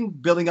learning,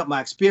 building up my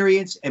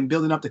experience, and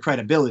building up the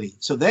credibility.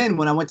 So then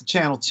when I went to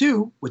Channel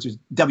 2, which was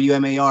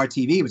WMAR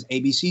TV, it was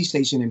ABC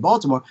station in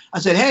Baltimore, I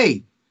said,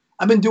 hey,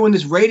 I've been doing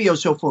this radio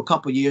show for a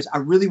couple of years. I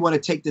really want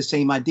to take the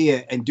same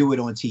idea and do it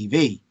on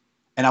TV.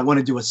 And I want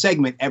to do a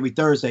segment every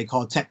Thursday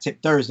called Tech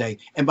Tip Thursday.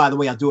 And by the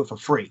way, I'll do it for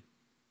free.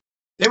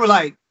 They were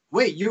like,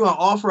 wait, you're going to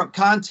offer up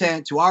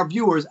content to our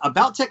viewers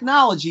about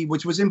technology,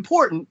 which was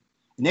important.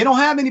 And they don't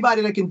have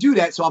anybody that can do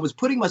that. So I was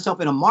putting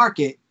myself in a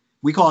market.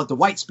 We call it the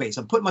white space.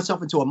 I'm putting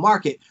myself into a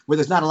market where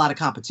there's not a lot of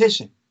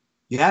competition.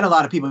 You had a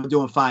lot of people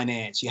doing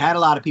finance. You had a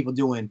lot of people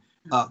doing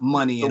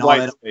money and all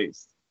that.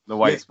 Space. The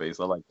white space.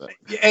 I like that.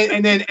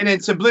 And then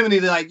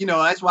subliminally, like,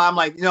 that's why I'm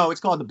like, it's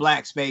called the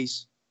black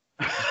space.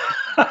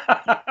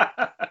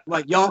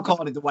 Like y'all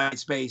called it the white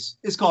space.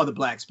 It's called the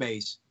black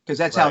space because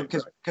that's how,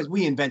 because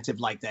we inventive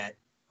like that.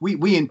 We're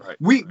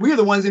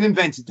the ones that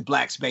invented the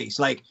black space.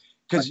 Like,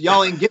 because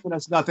y'all ain't giving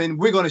us nothing.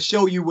 We're going to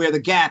show you where the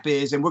gap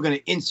is, and we're going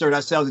to insert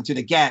ourselves into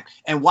the gap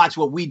and watch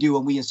what we do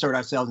when we insert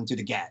ourselves into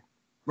the gap.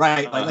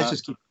 Right. Like, let's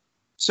just keep.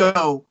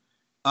 So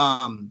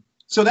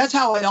that's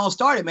how it all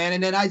started, man.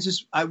 And then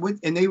I went,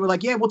 and they were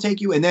like, yeah, we'll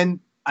take you. And then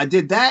I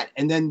did that.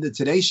 And then the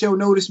Today Show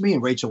noticed me,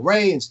 and Rachel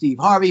Ray and Steve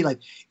Harvey. Like,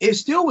 it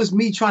still was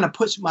me trying to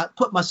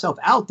put myself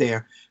out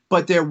there.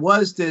 But there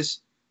was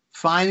this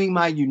finding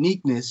my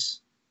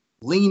uniqueness,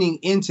 leaning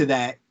into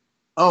that.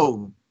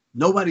 Oh,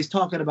 nobody's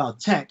talking about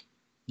tech.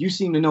 You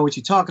seem to know what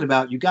you're talking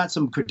about. You got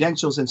some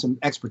credentials and some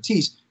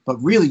expertise,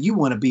 but really you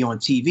want to be on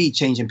TV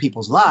changing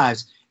people's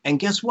lives. And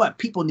guess what?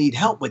 People need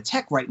help with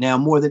tech right now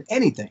more than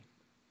anything.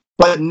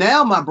 But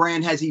now my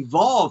brand has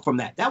evolved from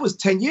that. That was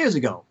 10 years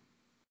ago.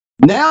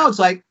 Now it's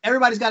like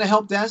everybody's got a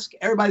help desk.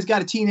 Everybody's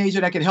got a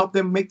teenager that can help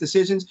them make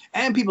decisions.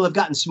 And people have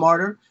gotten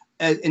smarter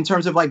in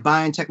terms of like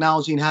buying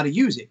technology and how to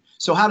use it.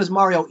 So how does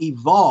Mario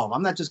evolve?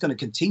 I'm not just going to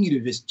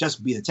continue to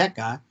just be the tech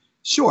guy.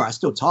 Sure, I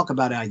still talk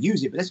about it. I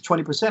use it, but that's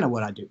 20% of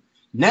what I do.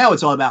 Now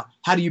it's all about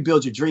how do you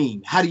build your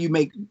dream? How do you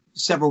make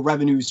several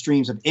revenue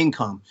streams of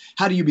income?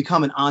 How do you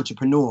become an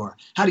entrepreneur?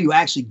 How do you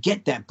actually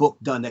get that book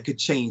done that could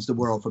change the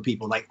world for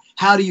people? Like,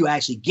 how do you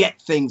actually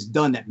get things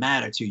done that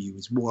matter to you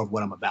is more of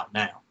what I'm about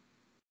now.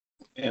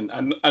 And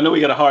I know we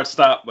got a hard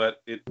stop,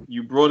 but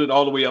you brought it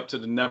all the way up to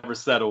the Never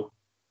Settle,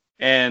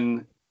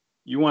 and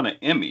you won an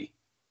Emmy.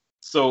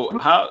 So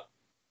how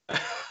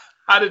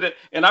did it?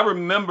 And I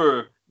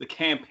remember the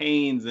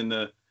campaigns and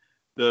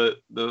the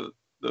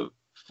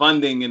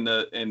funding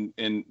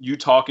and you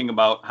talking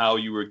about how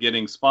you were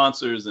getting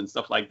sponsors and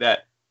stuff like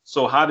that.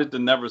 So how did the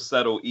Never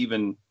Settle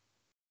even?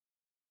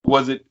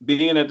 Was it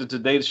being at the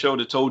Today Show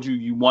that told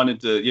you wanted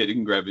to? Yeah, you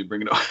can grab it,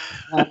 bring it up.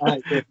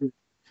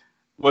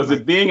 Was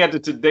it being at the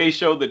Today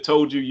Show that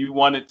told you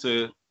wanted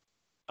to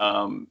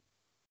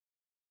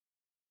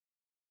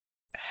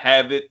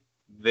have it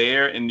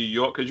there in New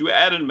York? Because you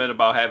added a bit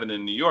about having it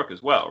in New York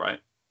as well, right?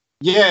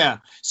 Yeah.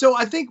 So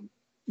I think,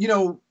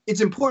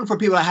 it's important for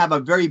people to have a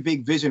very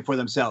big vision for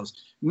themselves.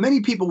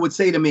 Many people would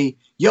say to me,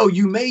 yo,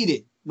 you made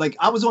it. Like,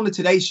 I was on the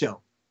Today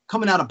Show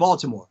coming out of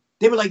Baltimore.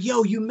 They were like,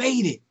 yo, you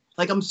made it.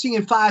 Like, I'm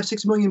seeing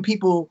 5-6 million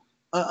people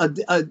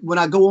when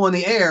I go on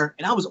the air,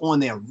 and I was on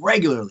there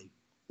regularly.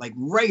 Like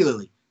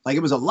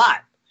it was a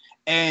lot.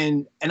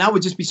 And I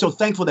would just be so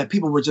thankful that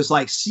people were just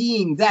like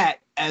seeing that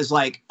as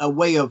like a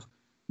way of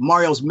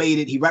Mario's made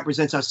it. He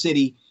represents our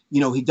city.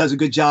 He does a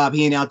good job.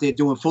 He ain't out there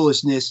doing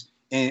foolishness.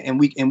 and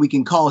we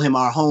can call him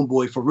our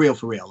homeboy for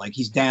real, like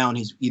he's down,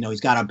 he's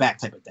got our back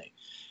type of thing.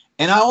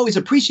 And I always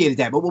appreciated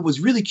that. But what was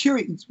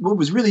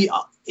really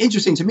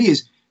interesting to me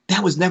is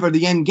that was never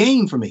the end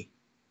game for me.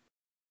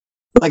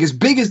 Like, as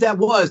big as that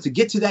was to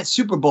get to that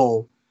Super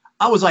Bowl,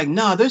 I was like,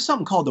 nah, there's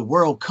something called the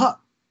World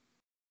Cup.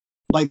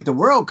 Like, the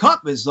World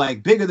Cup is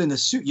like bigger than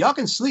y'all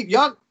can sleep.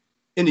 Y'all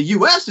in the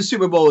US, the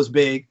Super Bowl is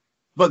big,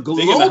 but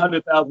globally,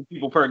 100,000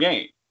 people per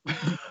game.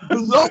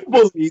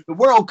 Globally, the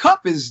World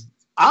Cup is,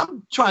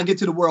 I'm trying to get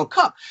to the World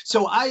Cup.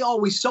 So I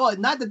always saw it,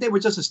 not that they were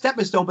just a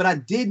stepping stone, but I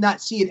did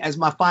not see it as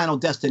my final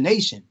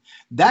destination.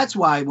 That's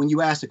why when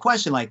you asked the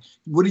question, like,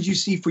 what did you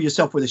see for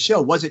yourself for the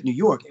show? Was it New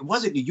York? It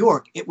wasn't New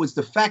York. It was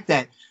the fact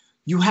that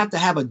you have to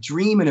have a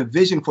dream and a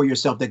vision for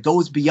yourself that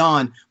goes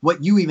beyond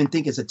what you even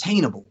think is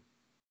attainable.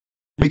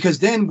 Because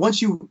then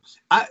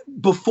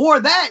before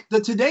that, the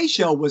Today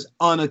Show was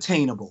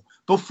unattainable.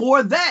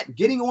 Before that,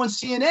 getting on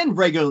CNN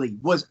regularly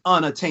was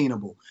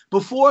unattainable.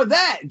 Before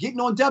that,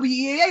 getting on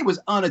WEAA was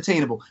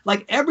unattainable.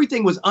 Like,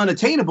 everything was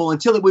unattainable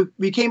until it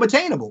became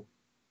attainable.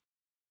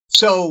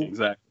 So,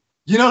 exactly.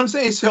 You know what I'm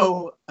saying?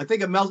 So I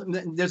think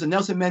there's a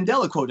Nelson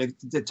Mandela quote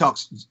that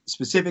talks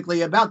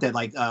specifically about that.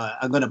 Like,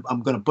 I'm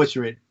gonna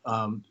butcher it,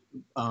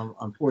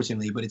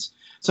 unfortunately, but it's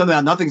something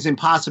about nothing's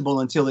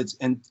impossible until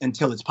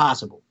it's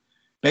possible.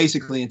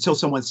 Basically, until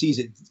someone sees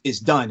it, it's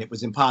done. It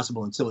was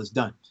impossible until it's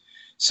done.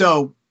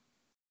 So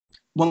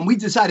when we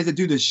decided to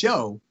do this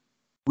show,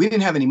 we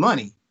didn't have any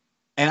money,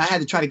 and I had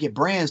to try to get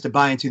brands to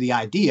buy into the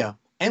idea,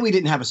 and we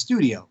didn't have a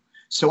studio.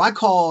 So I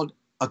called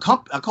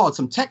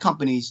some tech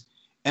companies,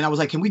 and I was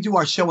like, "Can we do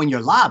our show in your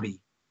lobby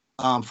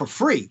for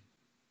free?"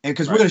 And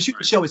because we're going to shoot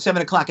the show at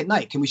 7 o'clock at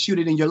night, can we shoot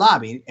it in your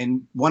lobby?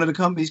 And one of the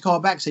companies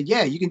called back and said,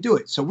 "Yeah, you can do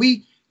it." So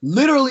we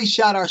literally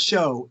shot our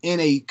show in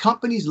a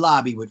company's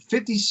lobby with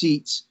 50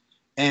 seats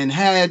and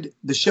had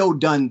the show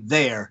done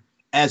there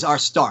as our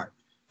start.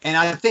 And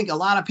I think a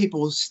lot of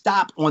people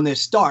stop on their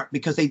start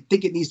because they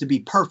think it needs to be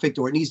perfect,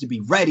 or it needs to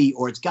be ready,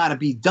 or it's got to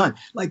be done.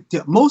 Like,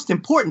 the most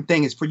important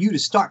thing is for you to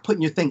start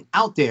putting your thing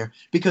out there,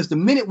 because the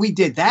minute we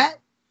did that,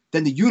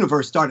 then the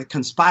universe started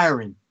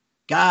conspiring.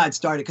 God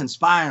started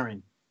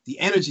conspiring. The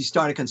energy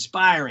started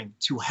conspiring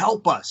to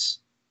help us.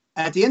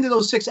 At the end of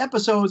those 6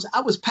 episodes,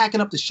 I was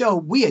packing up the show.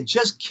 We had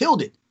just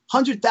killed it.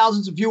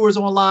 100,000 of viewers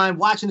online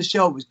watching the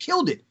show. Was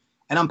killed it.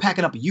 And I'm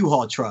packing up a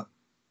U-Haul truck.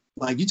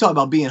 Like, you talk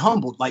about being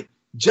humbled. Like,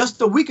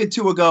 just a week or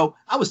two ago,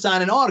 I was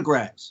signing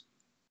autographs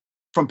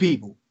from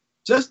people.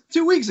 Just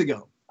 2 weeks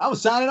ago, I was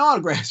signing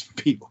autographs from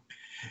people.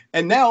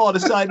 And now all of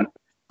a sudden,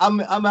 I'm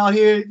out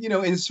here, in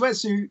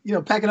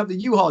sweatsuit, packing up the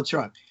U-Haul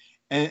truck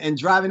and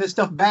driving this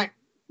stuff back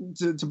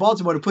to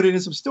Baltimore to put it in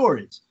some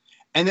storage.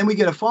 And then we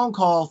get a phone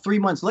call 3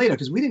 months later,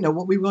 because we didn't know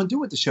what we were going to do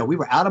with the show. We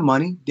were out of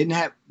money,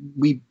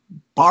 we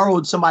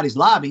borrowed somebody's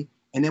lobby,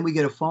 and then we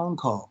get a phone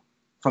call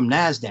from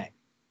NASDAQ.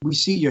 We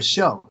see your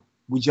show.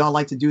 Would y'all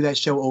like to do that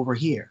show over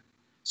here?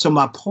 So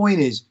my point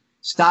is,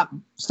 stop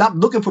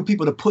looking for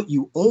people to put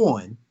you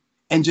on,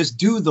 and just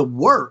do the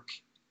work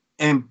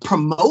and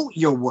promote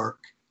your work.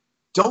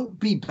 Don't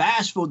be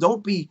bashful.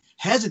 Don't be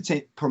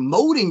hesitant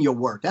promoting your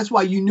work. That's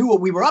why you knew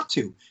what we were up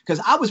to, because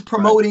I was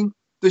promoting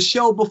the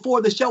show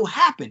before the show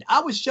happened. I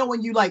was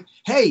showing you, like,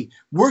 hey,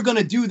 we're going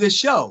to do this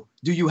show.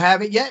 Do you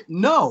have it yet?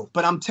 No,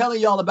 but I'm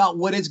telling y'all about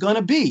what it's going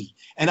to be.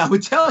 And I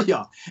would tell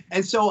y'all.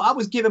 And so I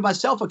was giving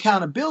myself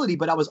accountability,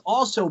 but I was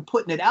also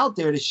putting it out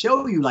there to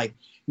show you, like,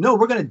 no,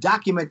 we're going to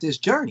document this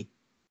journey.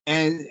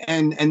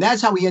 And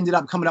that's how we ended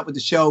up coming up with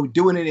the show,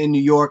 doing it in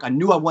New York. I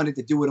knew I wanted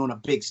to do it on a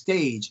big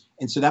stage.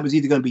 And so that was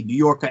either going to be New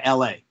York or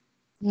LA.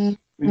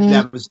 Mm-hmm.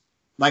 That was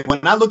like,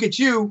 when I look at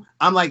you,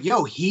 I'm like,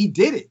 yo, he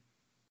did it.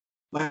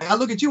 Like, I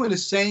look at you in the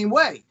same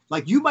way.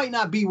 Like, you might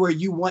not be where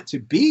you want to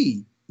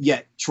be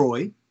yet,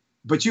 Troy,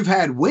 but you've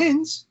had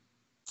wins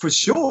for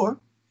sure.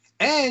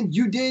 And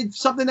you did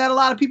something that a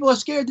lot of people are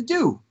scared to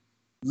do.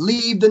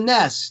 Leave the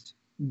nest.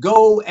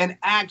 Go and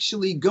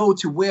actually go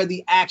to where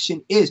the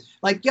action is.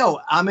 Like, yo,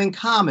 I'm in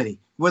comedy,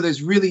 where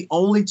there's really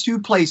only 2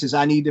 places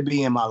I need to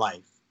be in my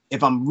life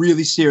if I'm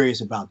really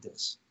serious about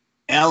this.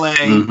 LA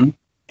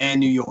and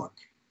New York.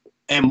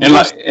 And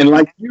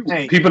like you,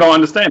 people don't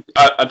understand.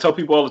 I tell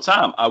people all the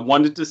time, I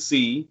wanted to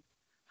see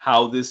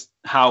how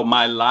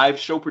my live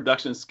show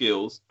production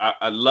skills.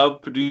 I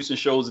love producing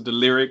shows at the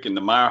Lyric and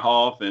the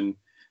Meyerhoff and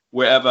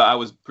wherever I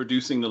was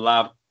producing the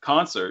live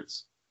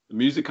concerts, the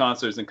music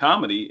concerts and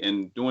comedy,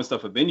 and doing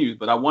stuff at venues.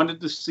 But I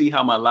wanted to see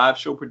how my live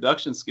show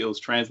production skills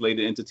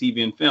translated into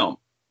TV and film.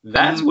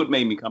 That's what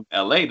made me come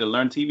to LA, to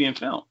learn TV and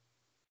film.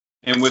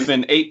 And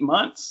within 8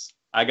 months,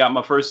 I got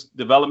my first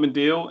development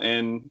deal.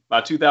 And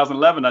by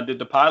 2011, I did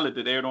the pilot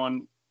that aired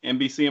on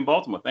NBC in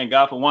Baltimore. Thank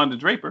God for Wanda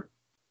Draper.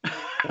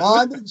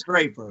 Wanda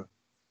Draper.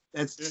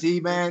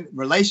 See, man,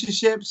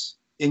 relationships,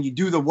 and you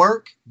do the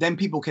work, then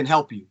people can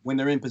help you when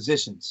they're in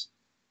positions.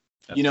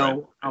 That's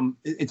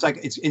it's like,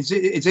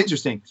 it's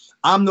interesting.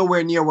 I'm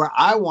nowhere near where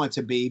I want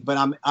to be,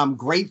 but I'm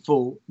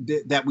grateful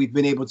that we've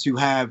been able to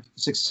have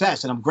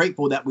success. And I'm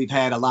grateful that we've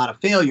had a lot of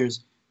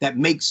failures that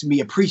makes me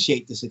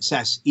appreciate the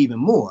success even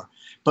more.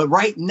 But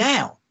right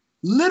now,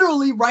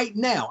 Literally right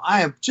now, I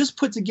have just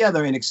put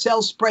together an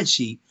Excel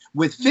spreadsheet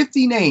with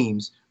 50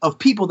 names of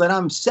people that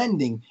I'm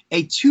sending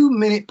a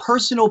 2-minute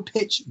personal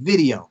pitch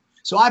video.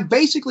 So I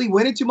basically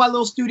went into my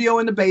little studio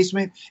in the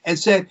basement and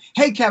said,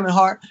 hey, Kevin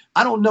Hart,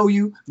 I don't know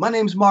you. My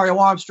name's Mario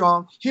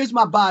Armstrong. Here's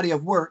my body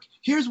of work.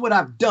 Here's what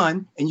I've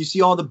done. And you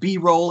see all the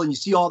B-roll and you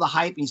see all the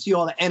hype and you see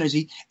all the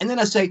energy. And then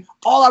I say,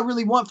 all I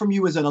really want from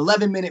you is an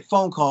 11-minute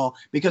phone call,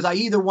 because I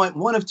either want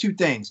one of two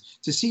things: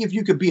 to see if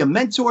you could be a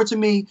mentor to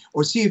me,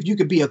 or see if you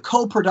could be a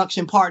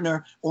co-production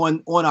partner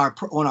on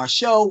our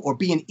show, or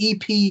be an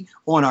EP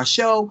on our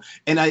show.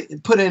 And I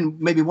put in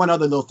maybe one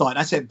other little thought.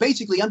 I said,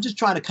 basically, I'm just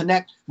trying to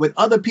connect with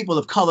other people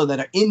of color that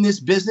are in this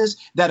business,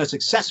 that are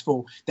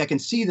successful, that can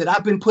see that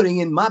I've been putting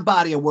in my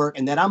body of work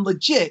and that I'm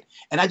legit.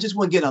 And I just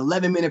want to get an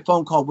 11-minute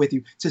phone call with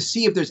you to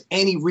see if there's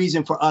any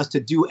reason for us to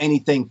do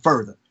anything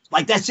further.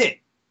 Like, that's it.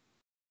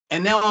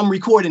 And now I'm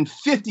recording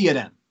 50 of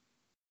them.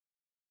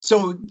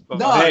 So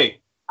no,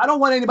 hey, I don't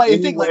want anybody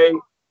to think like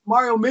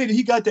Mario made it.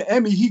 He got the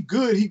Emmy. He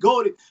good. He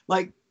goated.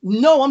 Like,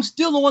 no, I'm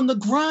still on the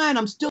grind.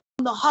 I'm still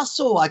on the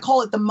hustle. I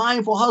call it the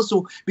mindful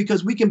hustle,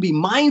 because we can be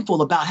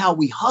mindful about how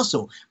we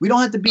hustle. We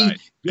don't have to be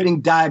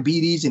getting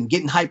diabetes and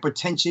getting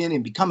hypertension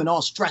and becoming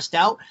all stressed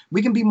out.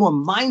 We can be more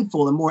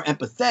mindful and more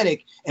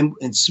empathetic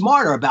and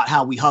smarter about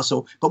how we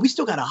hustle, but we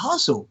still got to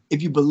hustle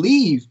if you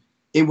believe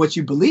in what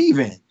you believe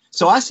in.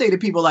 So I say to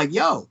people like,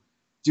 yo,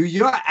 do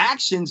your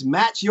actions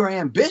match your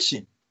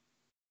ambition?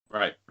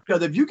 Right.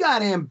 Because if you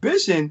got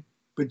ambition,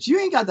 but you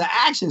ain't got the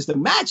actions to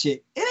match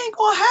it, it ain't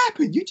going to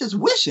happen. You just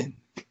wishing.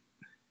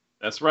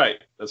 That's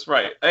right. That's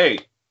right. Hey,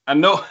 I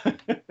know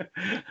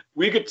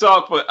we could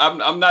talk, but I'm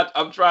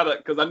trying to,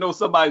 because I know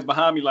somebody's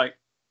behind me like,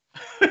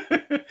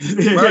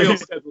 Mario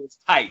said it was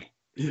tight.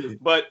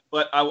 But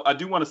I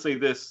do want to say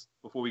this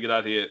before we get out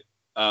of here.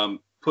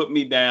 Put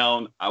me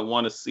down. I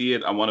want to see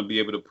it. I want to be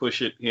able to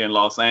push it here in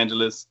Los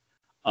Angeles,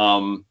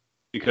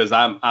 because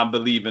I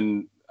believe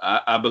in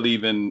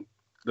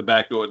the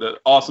back door. The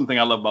awesome thing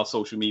I love about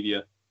social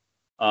media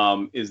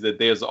is that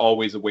there's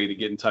always a way to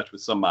get in touch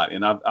with somebody.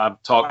 And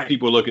I've talked to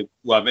people, look at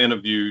who I've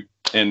interviewed,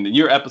 and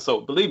your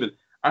episode, believe it,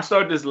 I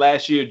started this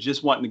last year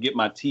just wanting to get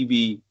my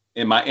TV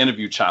and my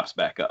interview chops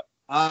back up.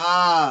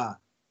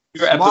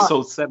 You're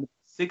episode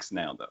 76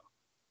 now, though.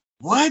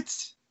 What?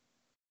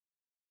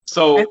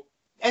 So.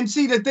 And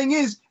see, the thing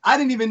is, I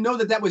didn't even know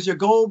that was your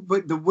goal,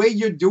 but the way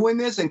you're doing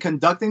this and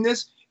conducting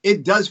this,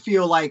 it does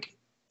feel like,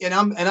 and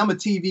I'm a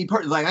TV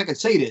person, like I could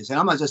say this, and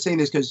I'm not just saying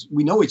this because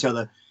we know each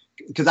other,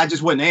 because I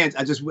just wouldn't answer.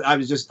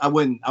 I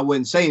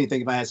wouldn't say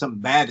anything if I had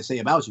something bad to say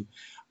about you.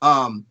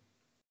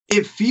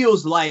 It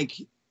feels like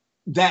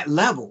that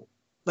level.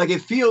 Like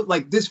it feels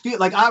like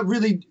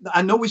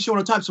I know we're short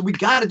on time, so we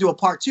got to do a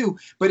part 2,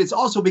 but it's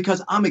also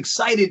because I'm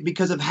excited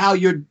because of how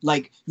your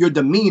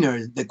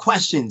demeanor, the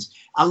questions.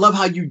 I love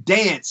how you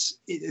dance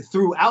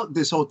throughout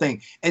this whole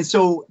thing. And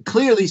so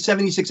clearly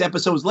 76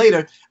 episodes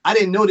later, I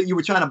didn't know that you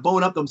were trying to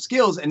bone up them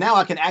skills. And now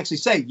I can actually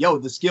say, yo,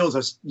 the skills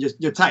are,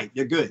 you're tight.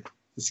 You're good.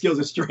 The skills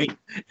are straight.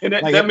 And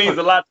that means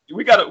a lot.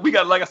 We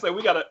got like I said,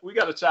 we got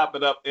to chop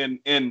it up.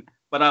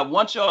 But I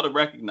want y'all to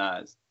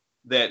recognize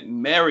that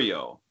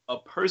Mario, a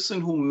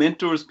person who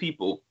mentors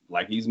people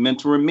like he's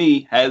mentoring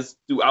me, has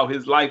throughout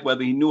his life,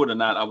 whether he knew it or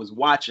not, I was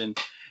watching,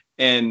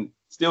 and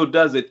still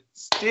does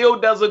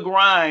a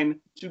grind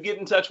to get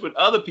in touch with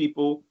other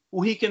people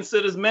who he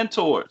considers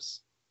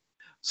mentors.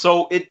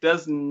 So it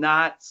does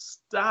not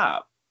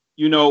stop.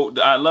 You know,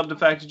 I love the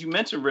fact that you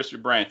mentioned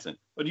Richard Branson,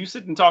 but you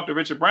sit and talk to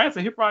Richard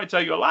Branson, he'll probably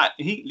tell you a lot.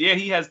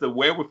 He has the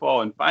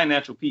wherewithal and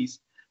financial piece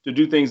to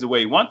do things the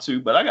way he wants to,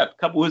 but I got a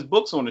couple of his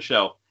books on the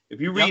shelf.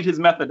 If you read his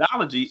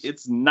methodology,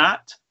 it's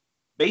not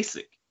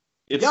basic.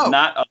 It's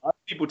not. A lot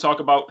of people talk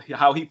about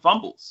how he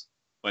fumbles,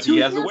 but he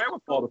has the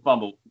wherewithal to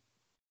fumble.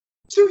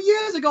 2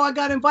 years ago, I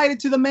got invited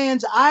to the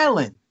man's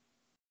island.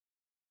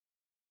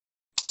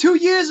 2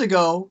 years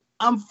ago,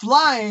 I'm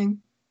flying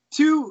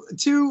to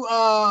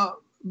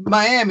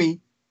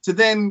Miami to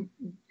then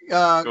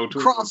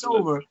cross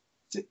over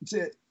to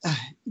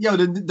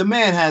the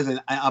man has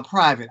a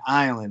private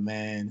island,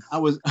 man.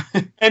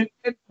 and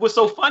what's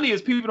so funny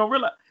is people don't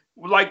realize.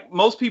 Like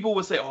most people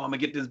would say, "Oh, I'm gonna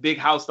get this big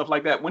house," stuff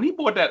like that. When he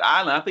bought that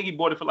island, I think he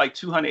bought it for like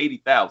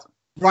 $280,000.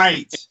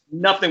 Right.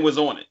 Nothing was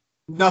on it.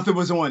 Nothing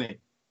was on it.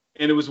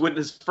 And it was with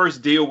his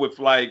first deal with,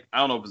 like, I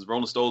don't know if it was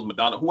Rolling Stones,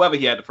 Madonna, whoever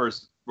he had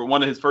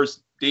one of his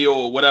first deal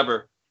or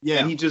whatever. Yeah.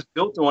 And he just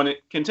built on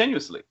it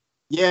continuousking.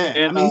 Yeah.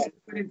 And I mean, he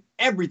put in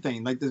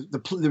everything. Like there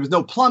was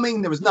no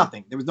plumbing, there was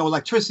nothing. There was no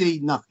electricity,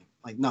 nothing.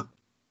 Like nothing.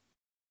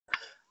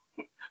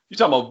 You're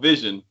talking about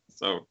vision,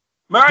 so.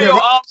 Mario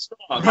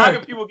Armstrong, how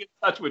can people get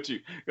in touch with you?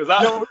 Because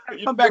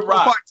come back with a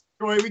part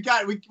 2, Troy.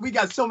 We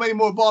got so many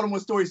more Baltimore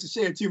stories to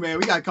share too, man.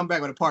 We got to come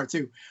back with a part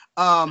 2.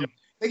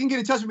 They can get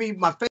in touch with me.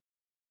 My favorite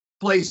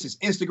place is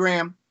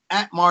Instagram,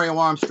 at Mario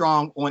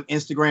Armstrong on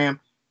Instagram.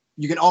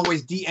 You can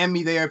always DM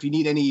me there if you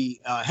need any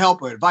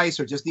help or advice,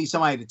 or just need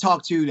somebody to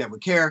talk to that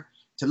would care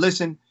to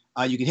listen.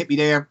 You can hit me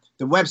there.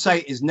 The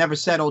website is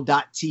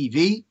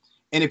neversettle.tv.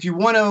 And if you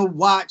want to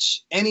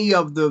watch any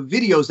of the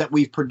videos that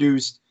we've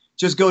produced,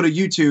 just go to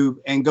YouTube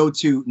and go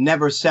to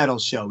Never Settle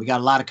Show. We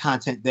got a lot of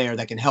content there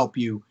that can help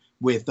you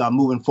with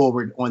moving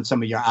forward on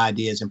some of your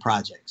ideas and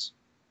projects.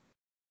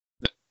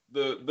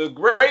 The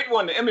great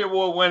one, the Emmy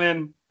Award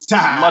winning,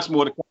 much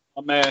more to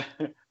come, man.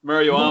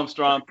 Mario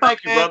Armstrong.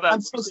 Thank you, brother.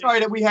 I'm so sorry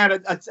that we had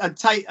a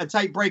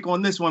tight break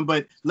on this one,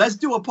 but let's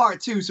do a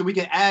part 2 so we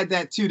can add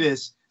that to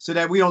this so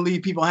that we don't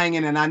leave people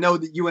hanging. And I know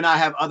that you and I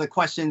have other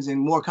questions and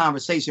more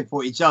conversation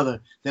for each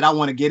other that I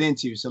want to get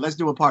into. So let's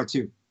do a part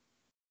 2.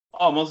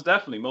 Oh, most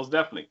definitely. Most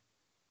definitely.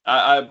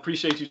 I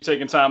appreciate you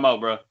taking time out,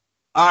 bro.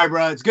 All right,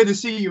 bro. It's good to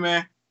see you,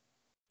 man.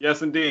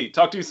 Yes, indeed.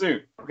 Talk to you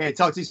soon. Okay.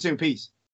 Talk to you soon. Peace.